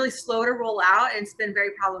 it's been really slow to roll out, and it's been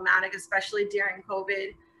very problematic, especially during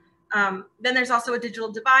COVID. Then there's also a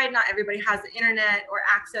digital divide. Not everybody has the internet or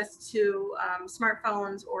access to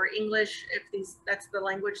smartphones or English, if that's the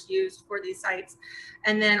language used for these sites.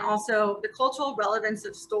 And then also the cultural relevance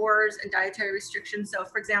of stores and dietary restrictions. So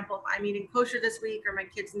for example, if I'm eating kosher this week, or my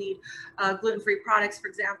kids need gluten-free products, for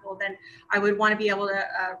example, then I would want to be able to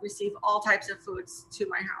receive all types of foods to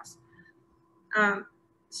my house.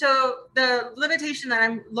 So the limitation that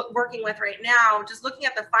I'm working with right now, just looking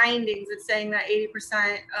at the findings, it's saying that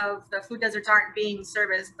 80% of the food deserts aren't being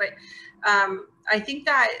serviced. But I think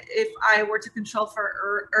that if I were to control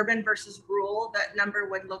for urban versus rural, that number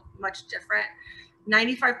would look much different.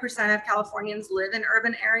 95% of Californians live in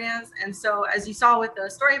urban areas. And so, as you saw with the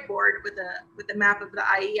storyboard, with the map of the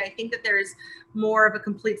IE, I think that there's more of a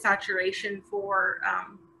complete saturation for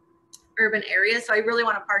urban areas. So I really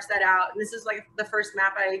want to parse that out. And this is like the first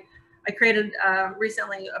map I created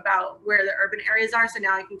recently about where the urban areas are. So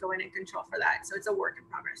now I can go in and control for that. So it's a work in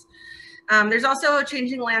progress. There's also a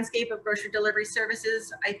changing landscape of grocery delivery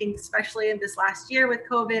services. I think especially in this last year with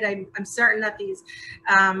COVID, I'm certain that these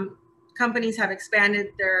companies have expanded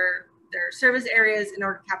their service areas in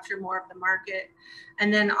order to capture more of the market.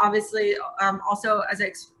 And then obviously also, as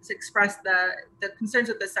I expressed, the concerns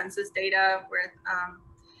with the census data with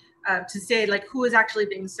to say like who is actually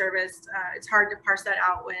being serviced. It's hard to parse that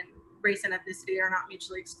out when race and ethnicity are not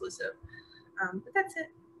mutually exclusive. But that's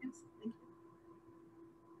it. Yes, thank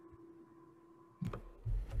you.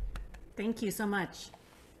 Thank you so much.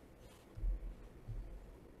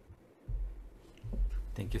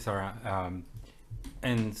 Thank you, Sara.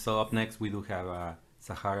 And so up next, we do have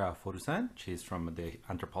Sahar Foruzan. She's from the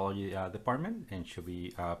Anthropology department, and she'll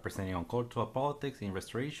be presenting on cultural politics in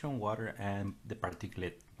restoration, water, and the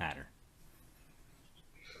particulate matter.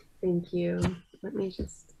 Thank you. Let me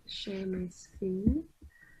just share my screen.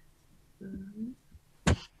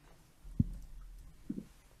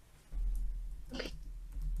 Okay.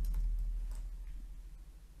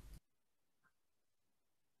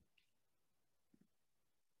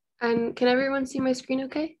 And can everyone see my screen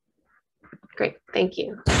okay? Great, thank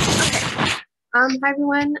you. Okay. Hi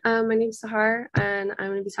everyone, my name is Sahar and I'm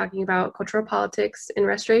going to be talking about cultural politics in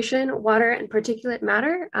restoration, water and particulate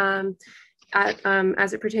matter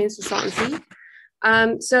as it pertains to salt and sea.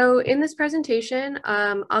 So in this presentation,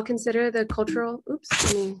 I'll consider the cultural,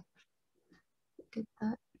 let me get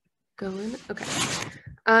that going,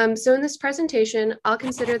 okay. So in this presentation, I'll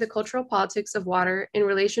consider the cultural politics of water in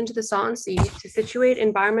relation to the salt and sea to situate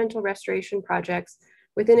environmental restoration projects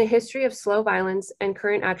within a history of slow violence and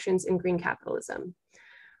current actions in green capitalism.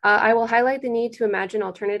 I will highlight the need to imagine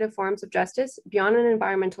alternative forms of justice beyond an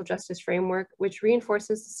environmental justice framework, which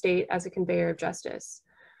reinforces the state as a conveyor of justice.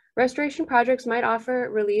 Restoration projects might offer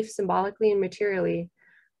relief symbolically and materially,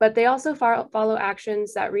 but they also follow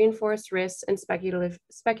actions that reinforce risks and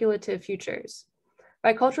speculative futures.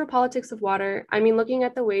 By cultural politics of water, I mean looking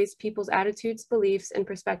at the ways people's attitudes, beliefs, and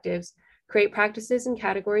perspectives create practices and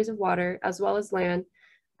categories of water, as well as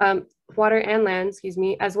water and land,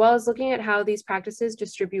 as well as looking at how these practices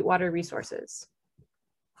distribute water resources.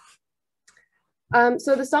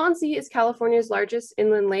 So the Salton Sea is California's largest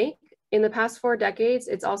inland lake. In the past 4 decades,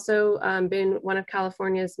 it's also been one of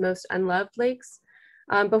California's most unloved lakes.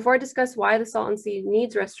 Before I discuss why the Salton Sea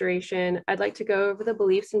needs restoration, I'd like to go over the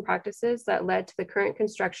beliefs and practices that led to the current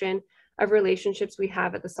construction of relationships we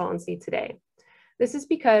have at the Salton Sea today. This is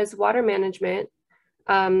because water management,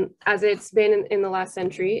 as it's been in the last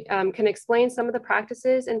century, can explain some of the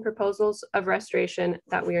practices and proposals of restoration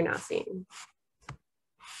that we are now seeing.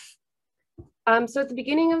 So at the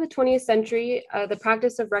beginning of the 20th century, the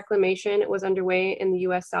practice of reclamation was underway in the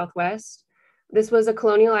US Southwest. This was a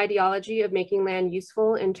colonial ideology of making land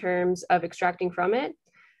useful in terms of extracting from it.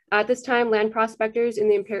 At this time, land prospectors in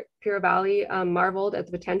the Imperial Valley marveled at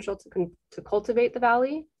the potential to cultivate the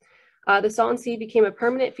valley. The Salton Sea became a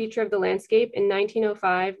permanent feature of the landscape in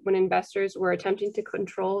 1905 when investors were attempting to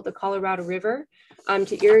control the Colorado River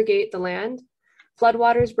to irrigate the land.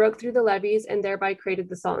 Floodwaters broke through the levees and thereby created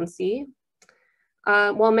the Salton Sea.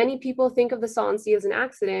 While many people think of the Salton Sea as an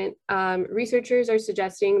accident, researchers are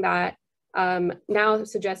suggesting that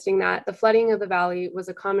the flooding of the valley was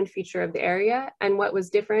a common feature of the area, and what was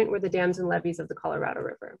different were the dams and levees of the Colorado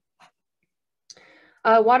River.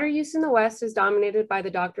 Water use in the West is dominated by the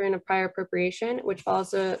doctrine of prior appropriation, which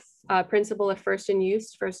follows a principle of first in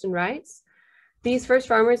use, first in rights. These first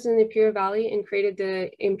farmers in the Imperial Valley created the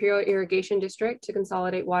Imperial Irrigation District to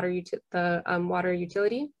consolidate water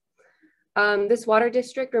utility. This water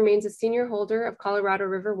district remains a senior holder of Colorado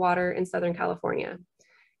River water in Southern California.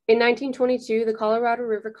 In 1922, the Colorado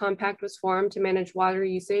River Compact was formed to manage water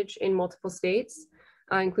usage in multiple states,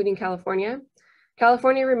 including California.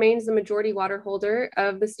 California remains the majority water holder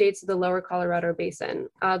of the states of the lower Colorado Basin.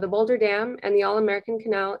 The Boulder Dam and the All-American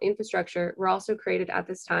Canal infrastructure were also created at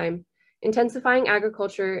this time, intensifying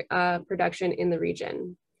agriculture production in the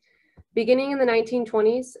region. Beginning in the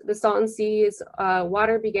 1920s, the Salton Sea's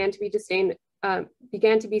water began to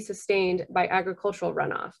be sustained by agricultural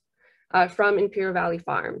runoff from Imperial Valley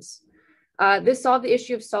farms. This solved the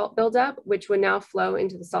issue of salt buildup, which would now flow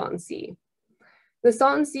into the Salton Sea. The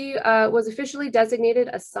Salton Sea was officially designated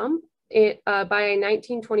a sump by a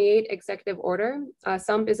 1928 executive order. A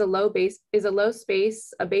sump is a low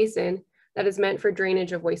space basin that is meant for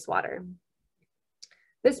drainage of wastewater.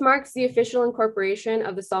 This marks the official incorporation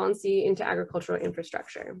of the Salton Sea into agricultural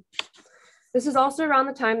infrastructure. This is also around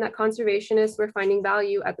the time that conservationists were finding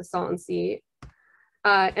value at the Salton Sea,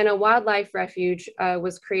 and a wildlife refuge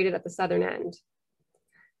was created at the southern end.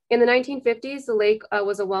 In the 1950s, the lake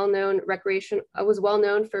was well known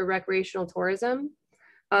for recreational tourism,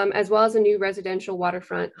 as well as a new residential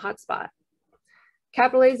waterfront hotspot.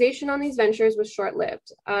 Capitalization on these ventures was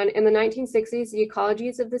short-lived. In the 1960s, the ecology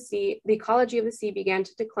of the sea began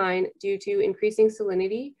to decline due to increasing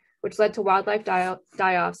salinity, which led to wildlife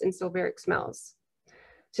die-offs and sulfuric smells.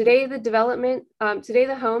 Today,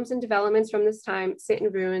 the homes and developments from this time sit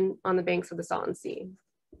in ruin on the banks of the Salton Sea,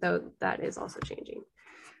 though that is also changing.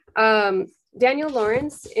 Daniel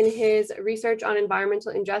Lawrence, in his research on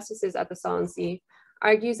environmental injustices at the Salton Sea,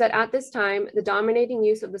 argues that at this time, the dominating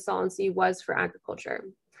use of the Salton Sea was for agriculture.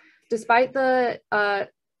 Despite the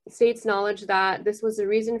state's knowledge that this was the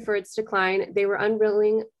reason for its decline, they were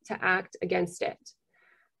unwilling to act against it.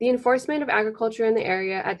 The enforcement of agriculture in the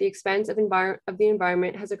area at the expense of the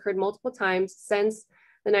environment has occurred multiple times since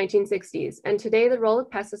the 1960s, and today the role of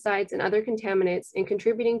pesticides and other contaminants in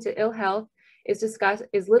contributing to ill health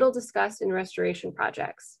is little discussed in restoration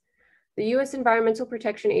projects. The U.S. Environmental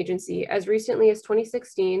Protection Agency, as recently as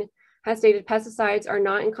 2016, has stated pesticides are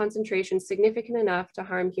not in concentration significant enough to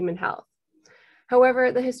harm human health.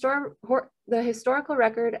 However, the historical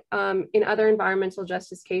record in other environmental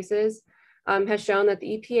justice cases has shown that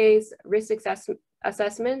the EPA's risk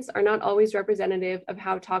assessments are not always representative of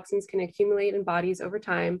how toxins can accumulate in bodies over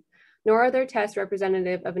time, nor are their tests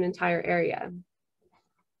representative of an entire area.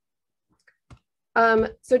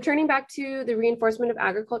 So turning back to the reinforcement of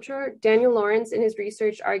agriculture, Daniel Lawrence in his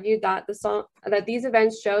research argued that these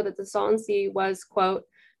events show that the Salton Sea was, quote,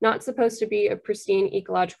 not supposed to be a pristine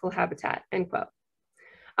ecological habitat, end quote.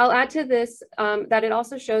 I'll add to this that it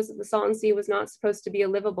also shows that the Salton Sea was not supposed to be a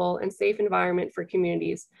livable and safe environment for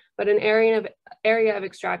communities, but an area of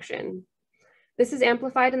extraction. This is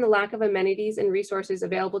amplified in the lack of amenities and resources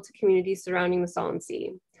available to communities surrounding the Salton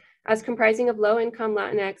Sea. As comprising of low-income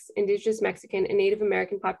Latinx, Indigenous Mexican, and Native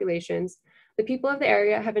American populations, the people of the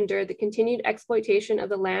area have endured the continued exploitation of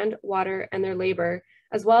the land, water, and their labor,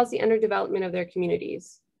 as well as the underdevelopment of their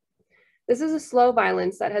communities. This is a slow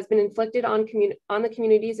violence that has been inflicted on the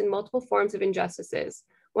communities in multiple forms of injustices,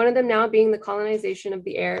 one of them now being the colonization of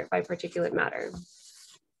the air by particulate matter.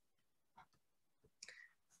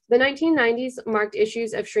 The 1990s marked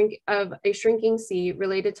issues of a shrinking sea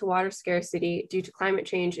related to water scarcity due to climate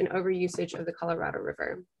change and overusage of the Colorado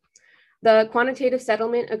River. The Quantitative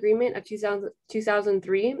Settlement Agreement of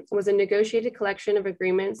 2003 was a negotiated collection of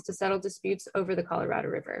agreements to settle disputes over the Colorado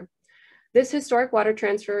River. This historic water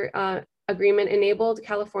transfer agreement enabled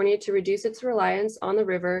California to reduce its reliance on the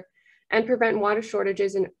river and prevent water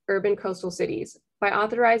shortages in urban coastal cities by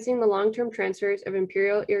authorizing the long-term transfers of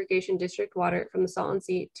Imperial Irrigation District water from the Salton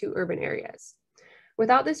Sea to urban areas.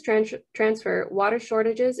 Without this transfer, water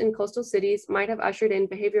shortages in coastal cities might have ushered in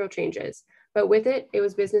behavioral changes, but with it, it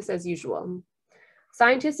was business as usual.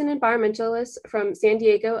 Scientists and environmentalists from San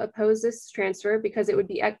Diego opposed this transfer because it would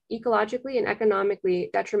be ecologically and economically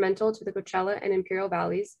detrimental to the Coachella and Imperial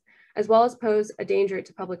Valleys, as well as pose a danger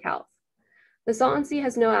to public health. The Salton Sea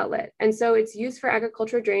has no outlet, and so its use for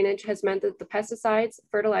agricultural drainage has meant that the pesticides,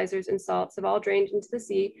 fertilizers, and salts have all drained into the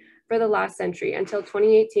sea for the last century until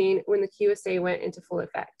 2018, when the QSA went into full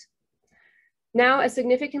effect. Now, a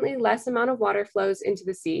significantly less amount of water flows into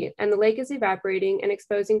the sea, and the lake is evaporating and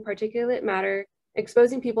exposing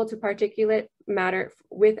people to particulate matter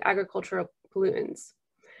with agricultural pollutants.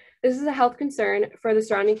 This is a health concern for the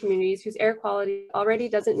surrounding communities whose air quality already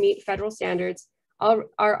doesn't meet federal standards, are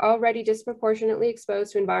already disproportionately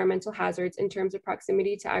exposed to environmental hazards in terms of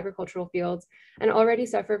proximity to agricultural fields, and already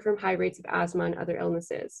suffer from high rates of asthma and other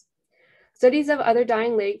illnesses. Studies of other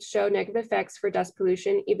dying lakes show negative effects for dust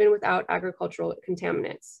pollution even without agricultural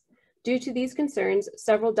contaminants. Due to these concerns,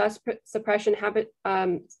 several dust suppression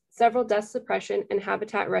and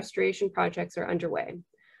habitat restoration projects are underway.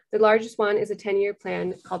 The largest one is a 10-year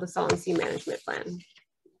plan called the Salton Sea Management Plan.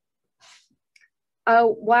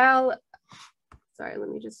 Sorry, let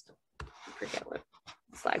me just forget what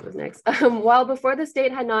slide was next. While before the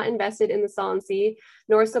state had not invested in the Salton Sea,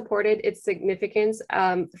 nor supported its significance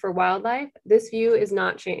for wildlife, this view is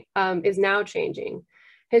now changing.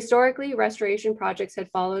 Historically, restoration projects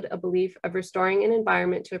had followed a belief of restoring an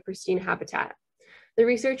environment to a pristine habitat. The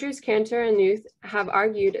researchers Cantor and Nuth have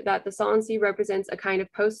argued that the Salton Sea represents a kind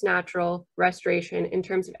of post-natural restoration in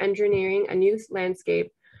terms of engineering a new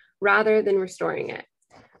landscape rather than restoring it.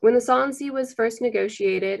 When the Salton Sea was first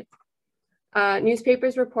negotiated,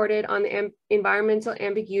 newspapers reported on the environmental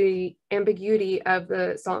ambiguity of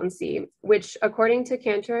the Salton Sea, which, according to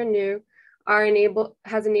Cantor and Nuth,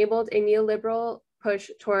 has enabled a neoliberal push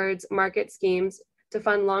towards market schemes to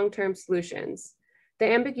fund long-term solutions.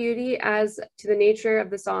 The ambiguity as to the nature of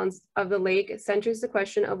the lake centers the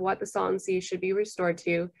question of what the Salton Sea should be restored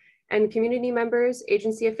to, and community members,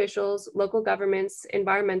 agency officials, local governments,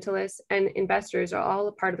 environmentalists, and investors are all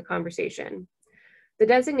a part of the conversation. The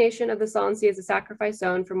designation of the Salton Sea as a sacrifice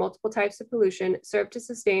zone for multiple types of pollution served to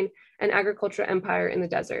sustain an agricultural empire in the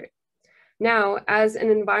desert. Now, as an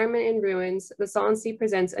environment in ruins, the Salton Sea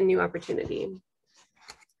presents a new opportunity.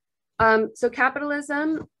 So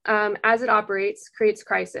capitalism, as it operates, creates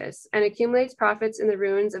crisis and accumulates profits in the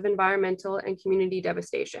ruins of environmental and community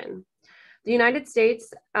devastation. The United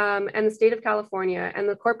States and the state of California and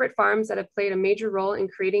the corporate farms that have played a major role in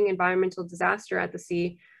creating environmental disaster at the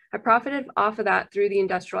sea have profited off of that through the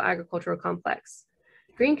industrial agricultural complex.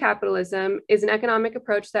 Green capitalism is an economic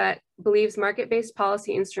approach that believes market-based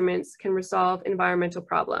policy instruments can resolve environmental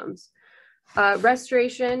problems.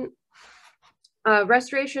 Restoration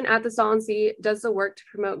at the Salton Sea does the work to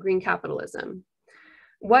promote green capitalism.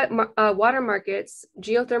 Water markets,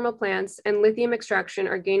 geothermal plants, and lithium extraction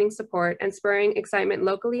are gaining support and spurring excitement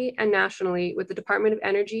locally and nationally, with the Department of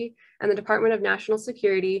Energy and the Department of National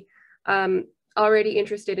Security already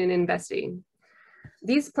interested in investing.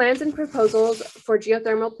 These plans and proposals for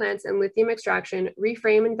geothermal plants and lithium extraction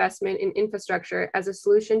reframe investment in infrastructure as a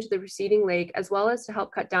solution to the receding lake, as well as to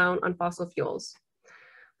help cut down on fossil fuels.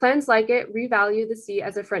 Plans like it revalue the sea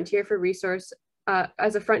as a frontier for resources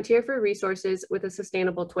with a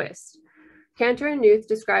sustainable twist. Cantor and Knuth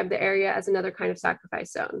describe the area as another kind of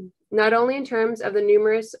sacrifice zone, not only in terms of the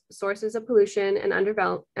numerous sources of pollution and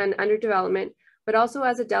underdevelopment, but also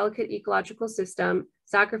as a delicate ecological system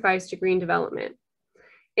sacrificed to green development.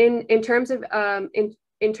 In terms of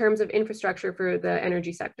infrastructure for the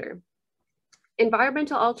energy sector.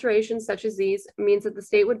 Environmental alterations such as these means that the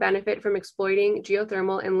state would benefit from exploiting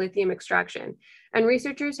geothermal and lithium extraction, and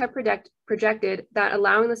researchers have projected that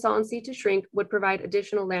allowing the Salton Sea to shrink would provide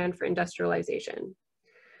additional land for industrialization.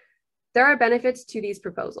 There are benefits to these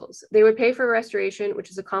proposals. They would pay for restoration, which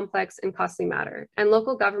is a complex and costly matter, and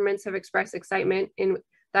local governments have expressed excitement in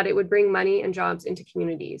that it would bring money and jobs into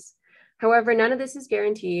communities. However, none of this is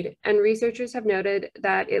guaranteed, and researchers have noted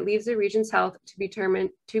that it leaves the region's health to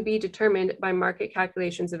be determined by market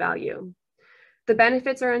calculations of value. The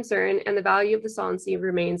benefits are uncertain, and the value of the Salton Sea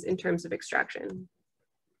remains in terms of extraction.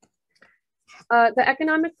 The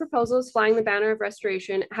economic proposals flying the banner of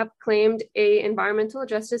restoration have claimed an environmental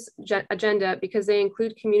justice agenda because they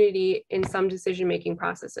include community in some decision-making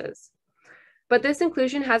processes. But this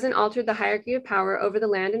inclusion hasn't altered the hierarchy of power over the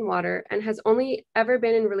land and water and has only ever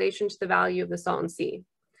been in relation to the value of the Salton Sea.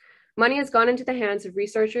 Money has gone into the hands of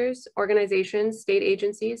researchers, organizations, state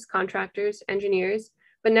agencies, contractors, engineers,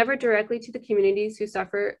 but never directly to the communities who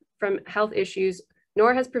suffer from health issues,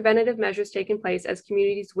 nor has preventative measures taken place as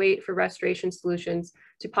communities wait for restoration solutions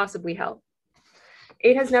to possibly help.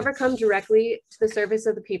 Aid has never come directly to the service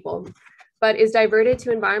of the people, but is diverted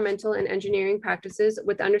to environmental and engineering practices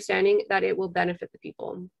with the understanding that it will benefit the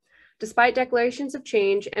people. Despite declarations of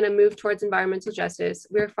change and a move towards environmental justice,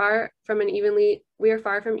 we are far from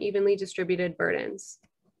evenly distributed burdens.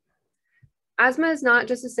 Asthma is not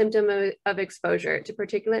just a symptom of exposure to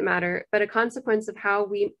particulate matter, but a consequence of how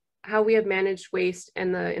we have managed waste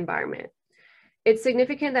and the environment. It's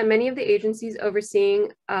significant that many of the agencies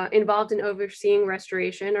involved in overseeing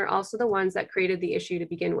restoration are also the ones that created the issue to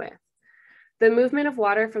begin with. The movement of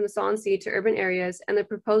water from the Salton Sea to urban areas and the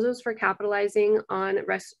proposals for capitalizing on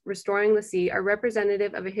restoring the sea are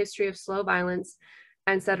representative of a history of slow violence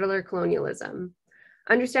and settler colonialism.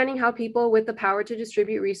 Understanding how people with the power to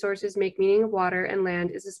distribute resources make meaning of water and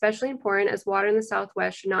land is especially important, as water in the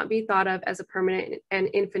Southwest should not be thought of as a permanent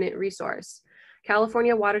and infinite resource.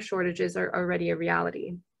 California water shortages are already a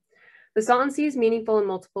reality. The Salton Sea is meaningful in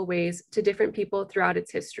multiple ways to different people throughout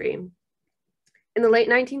its history. In the late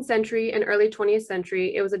 19th century and early 20th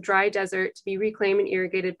century, it was a dry desert to be reclaimed and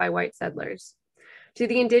irrigated by white settlers. To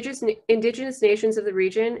the indigenous nations of the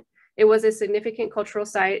region, it was a significant cultural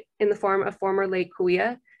site in the form of former Lake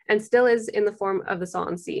Cahuilla and still is in the form of the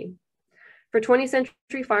Salton Sea. For 20th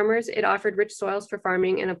century farmers, it offered rich soils for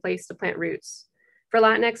farming and a place to plant roots. For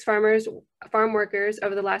Latinx farm workers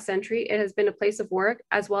over the last century, it has been a place of work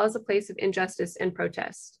as well as a place of injustice and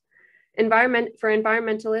protest. For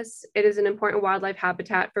environmentalists, it is an important wildlife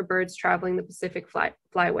habitat for birds traveling the Pacific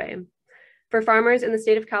Flyway. For farmers in the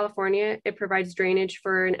state of California, it provides drainage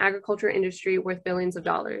for an agriculture industry worth billions of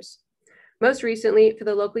dollars. Most recently, for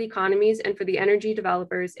the local economies and for the energy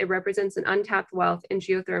developers, it represents an untapped wealth in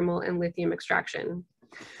geothermal and lithium extraction.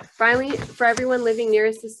 Finally, for everyone living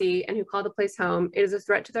nearest the sea and who call the place home, it is a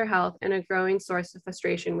threat to their health and a growing source of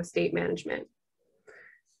frustration with state management.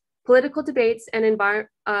 Political debates and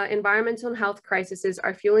environmental and health crises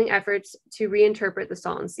are fueling efforts to reinterpret the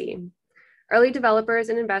Salton Sea. Early developers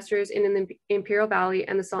and investors in the Imperial Valley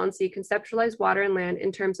and the Salton Sea conceptualized water and land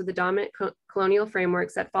in terms of the dominant colonial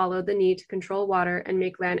frameworks that followed the need to control water and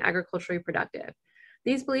make land agriculturally productive.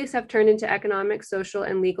 These beliefs have turned into economic, social,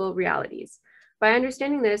 and legal realities. By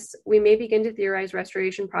understanding this, we may begin to theorize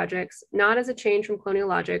restoration projects, not as a change from colonial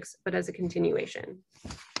logics, but as a continuation.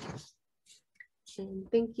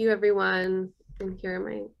 And thank you, everyone. And here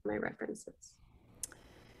are my references.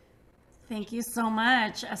 Thank you so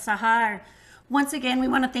much, Sahar. Once again, we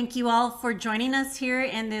want to thank you all for joining us here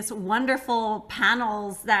in this wonderful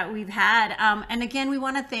panels that we've had. And again, we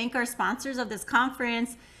want to thank our sponsors of this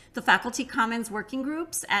conference, the Faculty Commons Working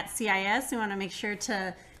Groups at CIS. We want to make sure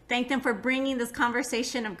to thank them for bringing this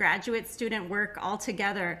conversation of graduate student work all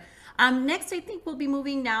together. Next, I think we'll be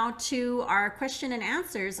moving now to our question and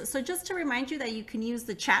answers. So just to remind you that you can use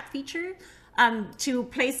the chat feature to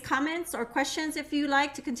place comments or questions if you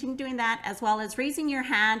like to continue doing that, as well as raising your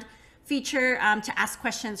hand feature to ask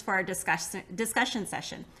questions for our discussion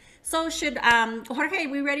session. So should, Jorge, are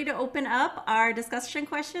we ready to open up our discussion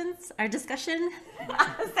questions? Our discussion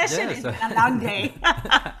session? Yes. It's been a long day.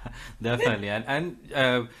 Definitely.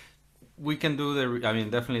 And we can do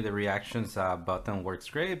definitely the reactions button works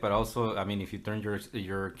great, but also, I mean, if you turn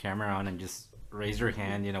your camera on and just raise your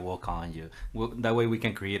hand, we'll call on you. That way we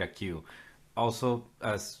can create a queue. Also,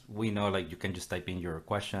 as we know, like, you can just type in your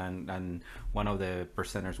question and one of the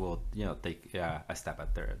presenters will, take a stab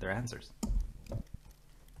at their answers.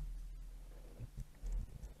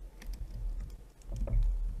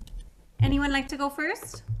 Anyone like to go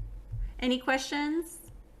first? Any questions?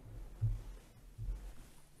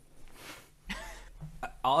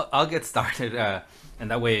 I'll get started,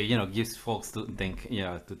 and that way, gives folks to think,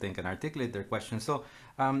 and articulate their questions. So,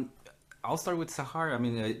 I'll start with Sahar. I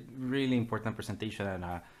mean, a really important presentation,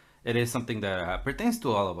 and it is something that pertains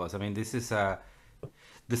to all of us. I mean, this is the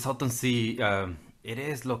Salton Sea. It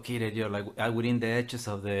is located, within the edges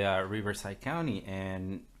of the Riverside County,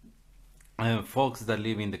 and folks that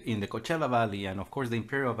live in the Coachella Valley and of course the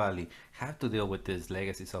Imperial Valley have to deal with these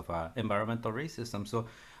legacies of environmental racism. So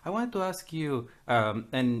I wanted to ask you,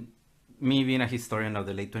 and me being a historian of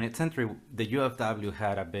the late 20th century, the UFW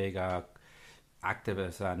had a big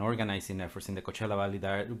activist and organizing efforts in the Coachella Valley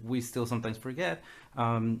that we still sometimes forget.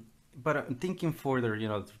 But I'm thinking further,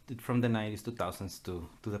 from the 90s, 2000s to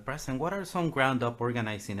the present, what are some ground up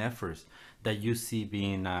organizing efforts that you see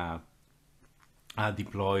being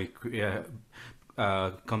deploy,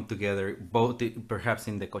 come together, both perhaps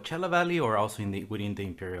in the Coachella Valley or also within the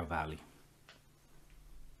Imperial Valley?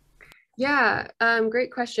 Yeah,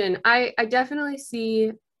 great question. I definitely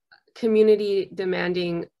see community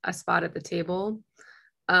demanding a spot at the table.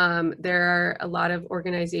 There are a lot of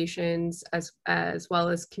organizations as well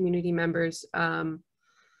as community members,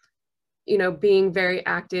 being very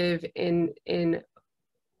active in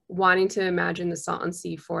wanting to imagine the Salton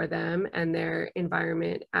Sea for them and their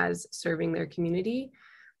environment as serving their community.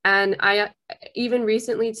 And I even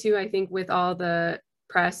recently too, I think with all the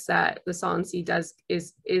press that the Salton Sea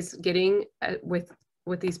is getting with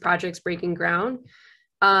these projects breaking ground,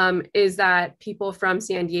 is that people from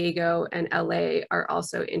San Diego and LA are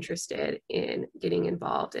also interested in getting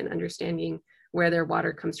involved and understanding where their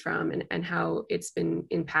water comes from and how it's been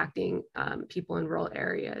impacting people in rural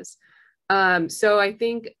areas. So I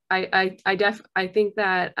think I think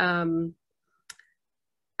that I'm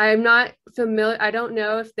not familiar. I don't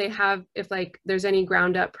know if there's any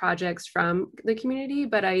ground up projects from the community,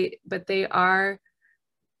 but they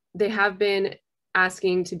have been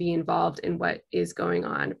asking to be involved in what is going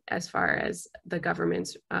on as far as the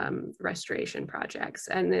government's restoration projects,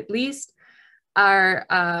 and at least are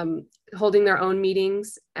holding their own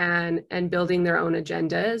meetings and building their own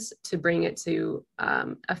agendas to bring it to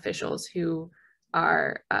officials who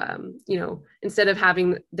are, instead of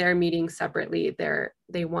having their meetings separately,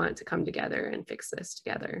 they want to come together and fix this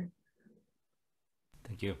together.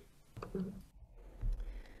 Thank you.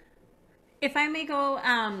 If I may go,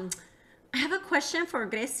 I have a question for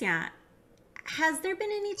Grecia. Has there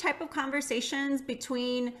been any type of conversations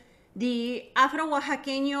between the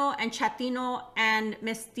Afro-Oaxaqueño and Chatino and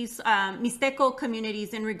Mixteco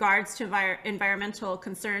communities in regards to environmental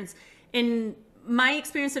concerns? In my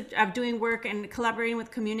experience of doing work and collaborating with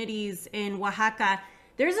communities in Oaxaca,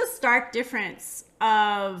 there's a stark difference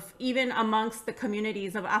of even amongst the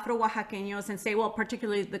communities of Afro-Oaxaqueños and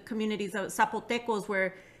particularly the communities of Zapotecos,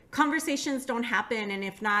 where conversations don't happen, and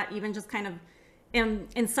if not, even just kind of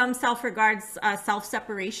in some self-regards,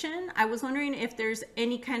 self-separation. I was wondering if there's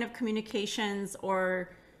any kind of communications or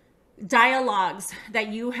dialogues that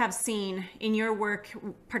you have seen in your work,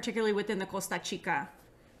 particularly within the Costa Chica.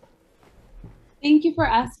 Thank you for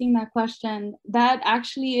asking that question. That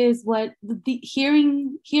actually is what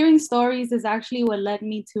hearing stories is actually what led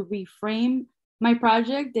me to reframe my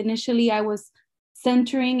project. Initially, I was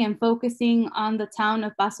centering and focusing on the town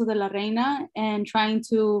of Paso de la Reina and trying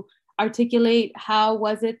to articulate how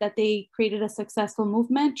was it that they created a successful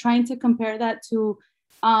movement, trying to compare that to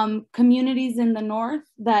communities in the north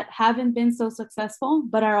that haven't been so successful,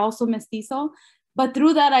 but are also mestizo. But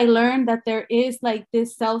through that, I learned that there is like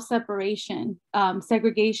this self-separation,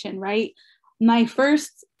 segregation, right? My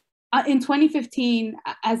first, in 2015,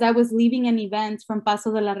 as I was leaving an event from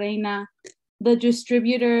Paso de la Reina, the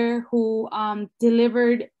distributor who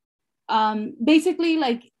delivered, basically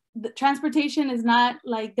like the transportation is not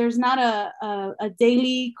like, there's not a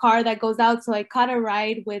daily car that goes out. So I caught a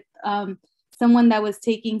ride with someone that was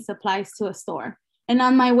taking supplies to a store. And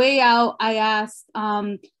on my way out, I asked,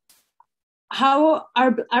 how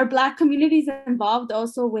are Black communities involved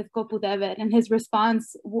also with Copu Debit? And his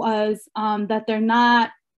response was that they're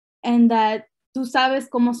not, and that tú sabes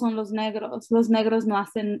cómo son los negros no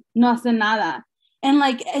hacen nada. And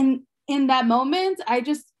like, in that moment, I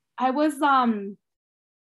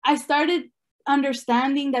started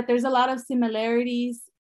understanding that there's a lot of similarities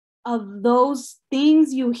of those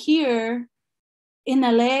things you hear in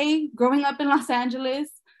LA, growing up in Los Angeles.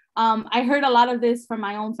 I heard a lot of this from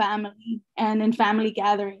my own family and in family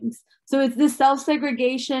gatherings. So it's this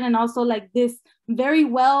self-segregation and also like this very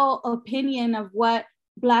well opinion of what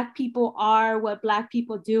Black people are, what Black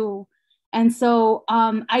people do. And so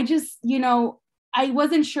I just, I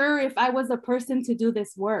wasn't sure if I was a person to do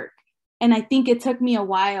this work. And I think it took me a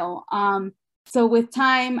while. So with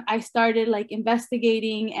time, I started like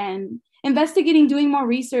investigating, doing more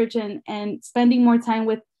research and spending more time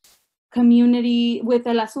with community, with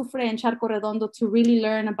El Azufre and Charco Redondo to really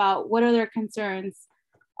learn about what are their concerns.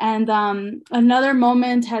 And another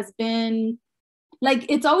moment has been, like,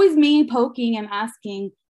 it's always me poking and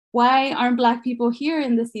asking, why aren't Black people here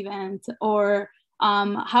in this event? Or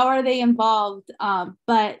how are they involved?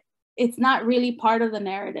 But it's not really part of the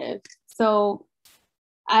narrative. So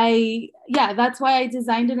that's why I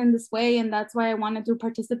designed it in this way. And that's why I want to do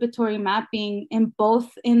participatory mapping in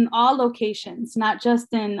all locations, not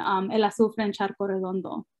just in El Azufre and Charco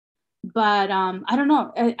Redondo. But I don't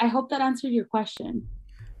know, I hope that answered your question.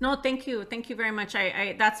 No, thank you. Thank you very much.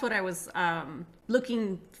 That's what I was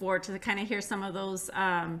looking for, to kind of hear some of those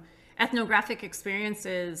ethnographic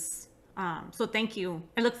experiences. So thank you.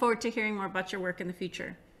 I look forward to hearing more about your work in the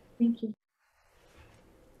future. Thank you.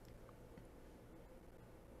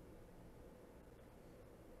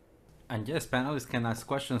 And yes, panelists can ask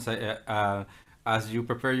questions. As you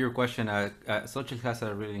prepare your question, Xóchitl has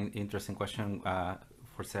a really interesting question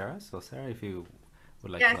for Sara. So Sara, if you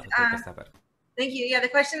would like to take a stab at it. Thank you. Yeah, the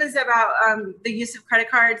question is about the use of credit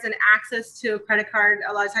cards and access to a credit card.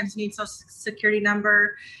 A lot of times you need social security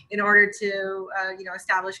number in order to,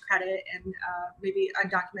 establish credit, and maybe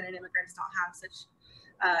undocumented immigrants don't have such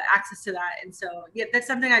access to that. And so, yeah, that's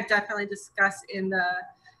something I definitely discuss in the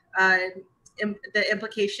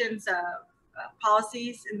implications of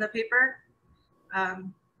policies in the paper. I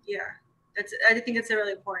think it's a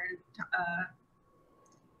really important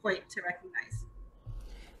point to recognize.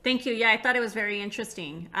 Thank you. Yeah, I thought it was very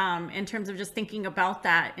interesting in terms of just thinking about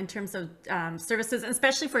that in terms of services,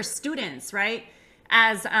 especially for students, right?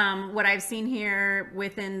 As what I've seen here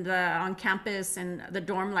within on campus and the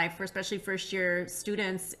dorm life for especially first year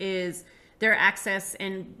students is their access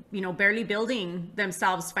and, barely building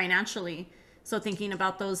themselves financially. So thinking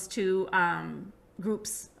about those two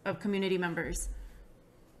groups of community members.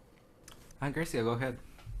 Grecia, go ahead.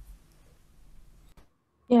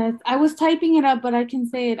 Yes, I was typing it up, but I can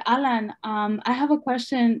say it. Alan, I have a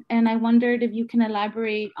question, and I wondered if you can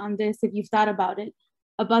elaborate on this, if you've thought about it,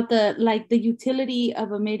 about the utility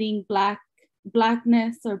of omitting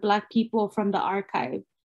Blackness or Black people from the archive,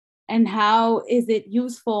 and how is it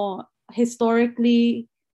useful historically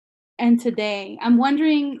and today? I'm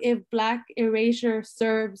wondering if Black erasure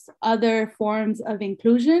serves other forms of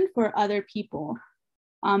inclusion for other people,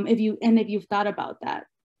 if you've thought about that.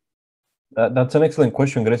 That's an excellent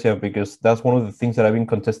question, Grecia, because that's one of the things that I've been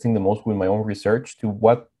contesting the most with my own research. To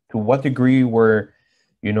what degree were,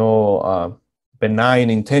 benign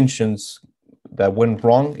intentions that went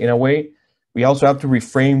wrong in a way? We also have to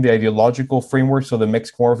reframe the ideological framework. So the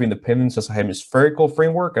Mexican War of Independence as a hemispherical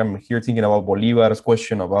framework. I'm here thinking about Bolivar's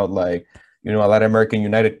question about a Latin American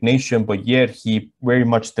United Nation, but yet he very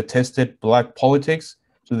much detested Black politics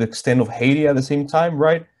to the extent of Haiti at the same time,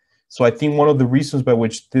 right? So I think one of the reasons by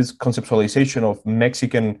which this conceptualization of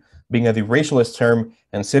Mexican being a deracialist term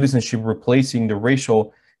and citizenship replacing the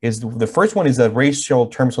racial is, the first one is that racial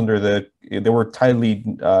terms they were tightly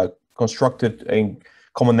constructed in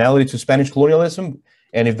commonality to Spanish colonialism.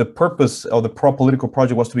 And if the purpose of the pro-political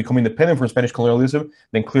project was to become independent from Spanish colonialism,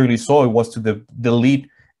 then clearly so it was to delete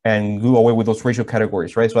and do away with those racial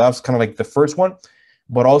categories, right? So that's kind of like the first one.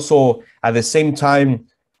 But also at the same time,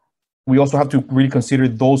 we also have to really consider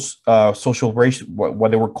those social racial, what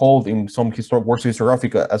they were called in some historic works of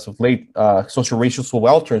historiography as of late, social racial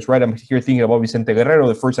subalterns, right? I'm here thinking about Vicente Guerrero,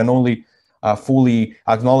 the first and only fully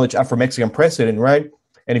acknowledged Afro-Mexican president, right?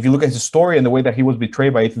 And if you look at his story and the way that he was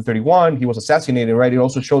betrayed by 1831, he was assassinated, right? It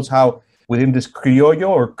also shows how within this criollo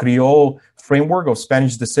or Creole framework of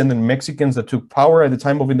Spanish descendant Mexicans that took power at the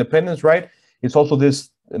time of independence, right? It's also this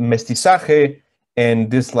mestizaje and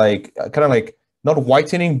this not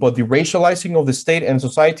whitening, but the racializing of the state and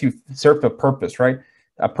society served a purpose, right?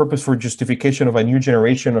 A purpose for justification of a new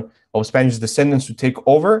generation of Spanish descendants to take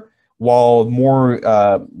over, while more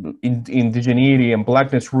indigeneity and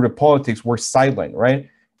Blackness rooted politics were sidelined, right?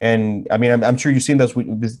 And I mean, I'm sure you've seen this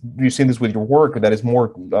with your work that is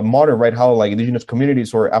more modern, right? How like indigenous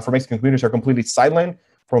communities or Afro-Mexican communities are completely sidelined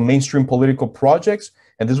from mainstream political projects.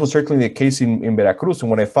 And this was certainly the case in Veracruz. And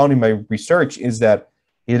what I found in my research is that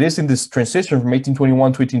it is in this transition from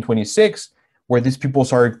 1821 to 1826 where these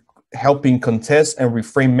peoples are helping contest and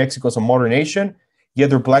reframe Mexico as a modern nation, yet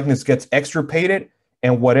their Blackness gets extirpated,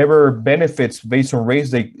 and whatever benefits based on race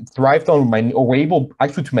they thrived on or were able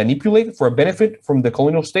actually to manipulate for a benefit from the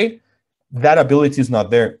colonial state, that ability is not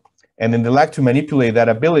there. And in the lack to manipulate that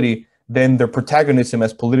ability, then their protagonism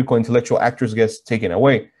as political intellectual actors gets taken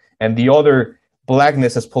away. And the other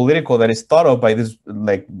Blackness as political that is thought of by these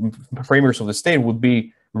like framers of the state would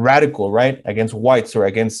be radical, right, against whites or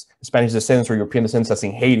against Spanish descendants or European descendants, as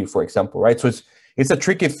in Haiti, for example, right? So it's a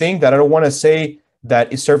tricky thing that I don't want to say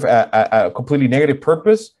that it serves a completely negative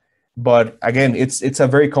purpose, but again, it's a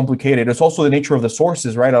very complicated. It's also the nature of the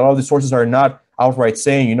sources, right? A lot of the sources are not outright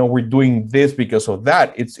saying, you know, we're doing this because of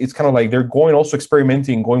that. It's kind of like they're going also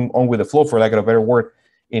experimenting, going on with the flow, for lack of a better word,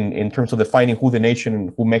 in terms of defining who the nation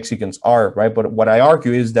and who Mexicans are, right? But what I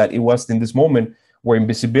argue is that it was in this moment where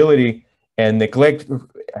invisibility and neglect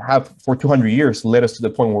have for 200 years led us to the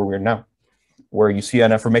point where we're now, where you see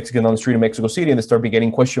an Afro-Mexican on the street in Mexico City and they start getting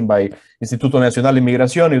questioned by Instituto Nacional de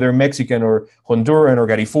Migración, if they're Mexican or Honduran or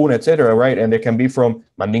Garifuna, etc., right? And they can be from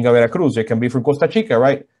Mandinga, Veracruz, they can be from Costa Chica,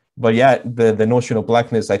 right? But yeah, the notion of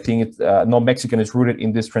Blackness, I think it's non-Mexican is rooted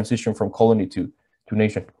in this transition from colony to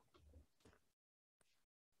nation.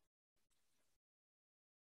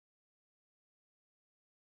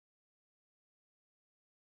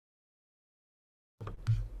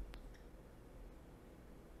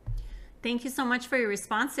 Thank you so much for your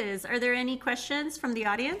responses. Are there any questions from the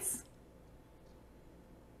audience?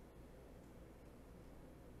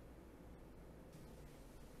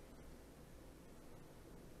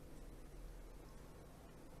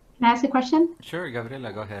 Can I ask a question? Sure,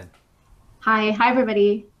 Gabriela, go ahead. Hi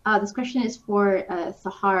everybody. This question is for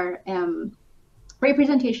Sahar. Great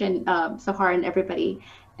presentation, Sahar and everybody.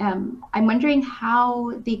 I'm wondering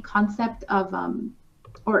how the concept of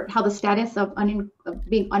or how the status of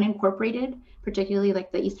being unincorporated, particularly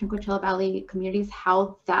like the Eastern Coachella Valley communities,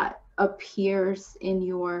 how that appears in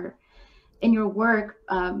your work,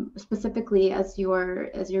 specifically as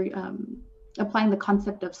you're applying the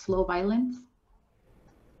concept of slow violence.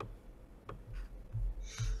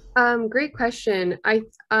 Great question. I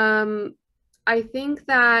think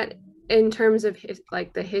that in terms of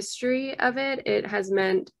like the history of it, it has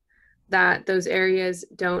meant that those areas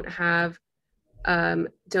don't have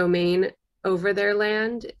domain over their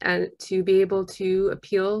land, and to be able to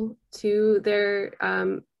appeal to their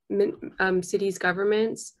cities'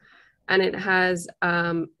 governments. And it has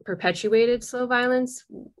perpetuated slow violence,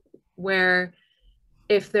 where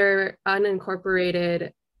if they're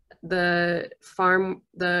unincorporated, the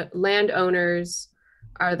landowners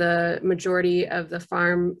are the majority of the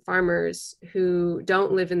farmers who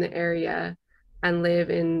don't live in the area and live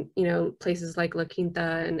in, you know, places like La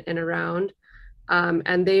Quinta and around.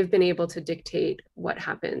 And they've been able to dictate what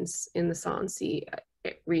happens in the Salton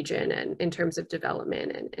region and in terms of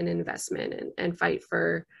development and investment and fight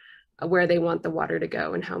for where they want the water to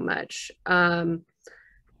go and how much.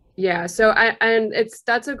 Yeah, so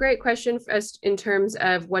that's a great question for us in terms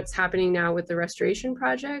of what's happening now with the restoration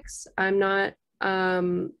projects. I'm not,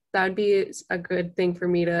 that'd be a good thing for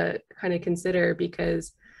me to kind of consider,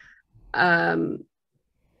 because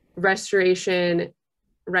restoration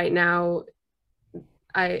right now,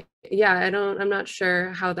 I'm not sure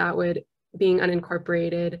how that would, being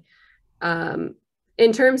unincorporated,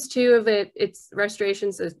 in terms too of it's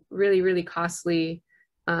restoration's a really, really costly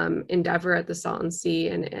endeavor at the Salton Sea,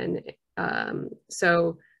 and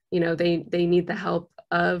so, you know, they need the help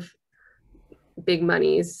of big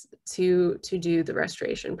monies to do the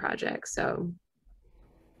restoration project. So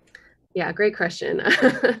yeah, great question.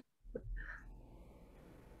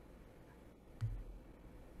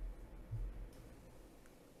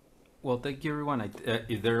 Well, thank you, everyone.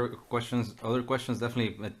 If there are other questions,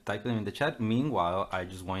 definitely type them in the chat. Meanwhile, I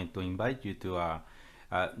just wanted to invite you to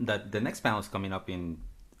that the next panel is coming up in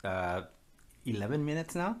 11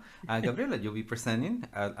 minutes now. Gabriela, you'll be presenting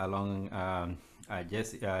along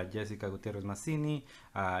Jessica Gutierrez Massini,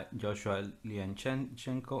 Joshua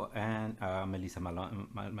Lianchenko, and Melissa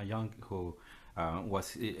Mayong, who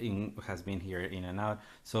has been here in and out.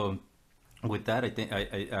 So with that, I think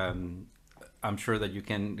I'm sure that you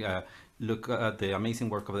can look at the amazing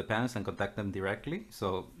work of the panelists and contact them directly.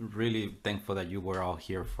 So really thankful that you were all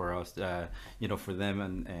here for us, you know, for them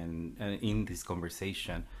and in this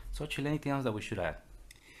conversation. Xóchitl, anything else that we should add?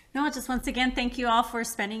 No, just once again, thank you all for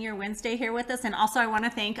spending your Wednesday here with us. And also I want to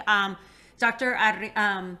thank Dr.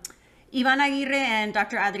 Ivan Aguirre and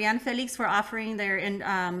Dr. Adrian Felix for offering their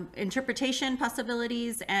interpretation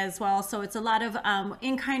possibilities as well. So it's a lot of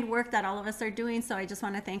in-kind work that all of us are doing. So I just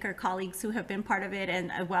want to thank our colleagues who have been part of it,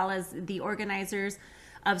 and as well as the organizers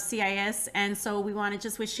of CIS. And so we want to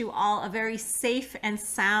just wish you all a very safe and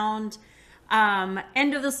sound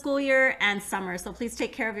end of the school year and summer. So please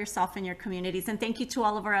take care of yourself and your communities. And thank you to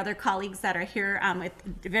all of our other colleagues that are here with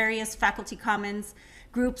various faculty commons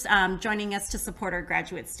groups joining us to support our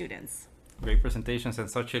graduate students. Great presentations, and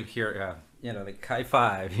Xóchitl here, you know, like high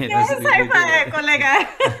five. Yes, high five, colega.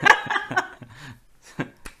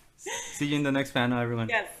 See you in the next panel, everyone.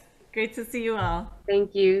 Yes, great to see you all.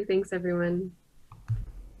 Thank you. Thanks, everyone.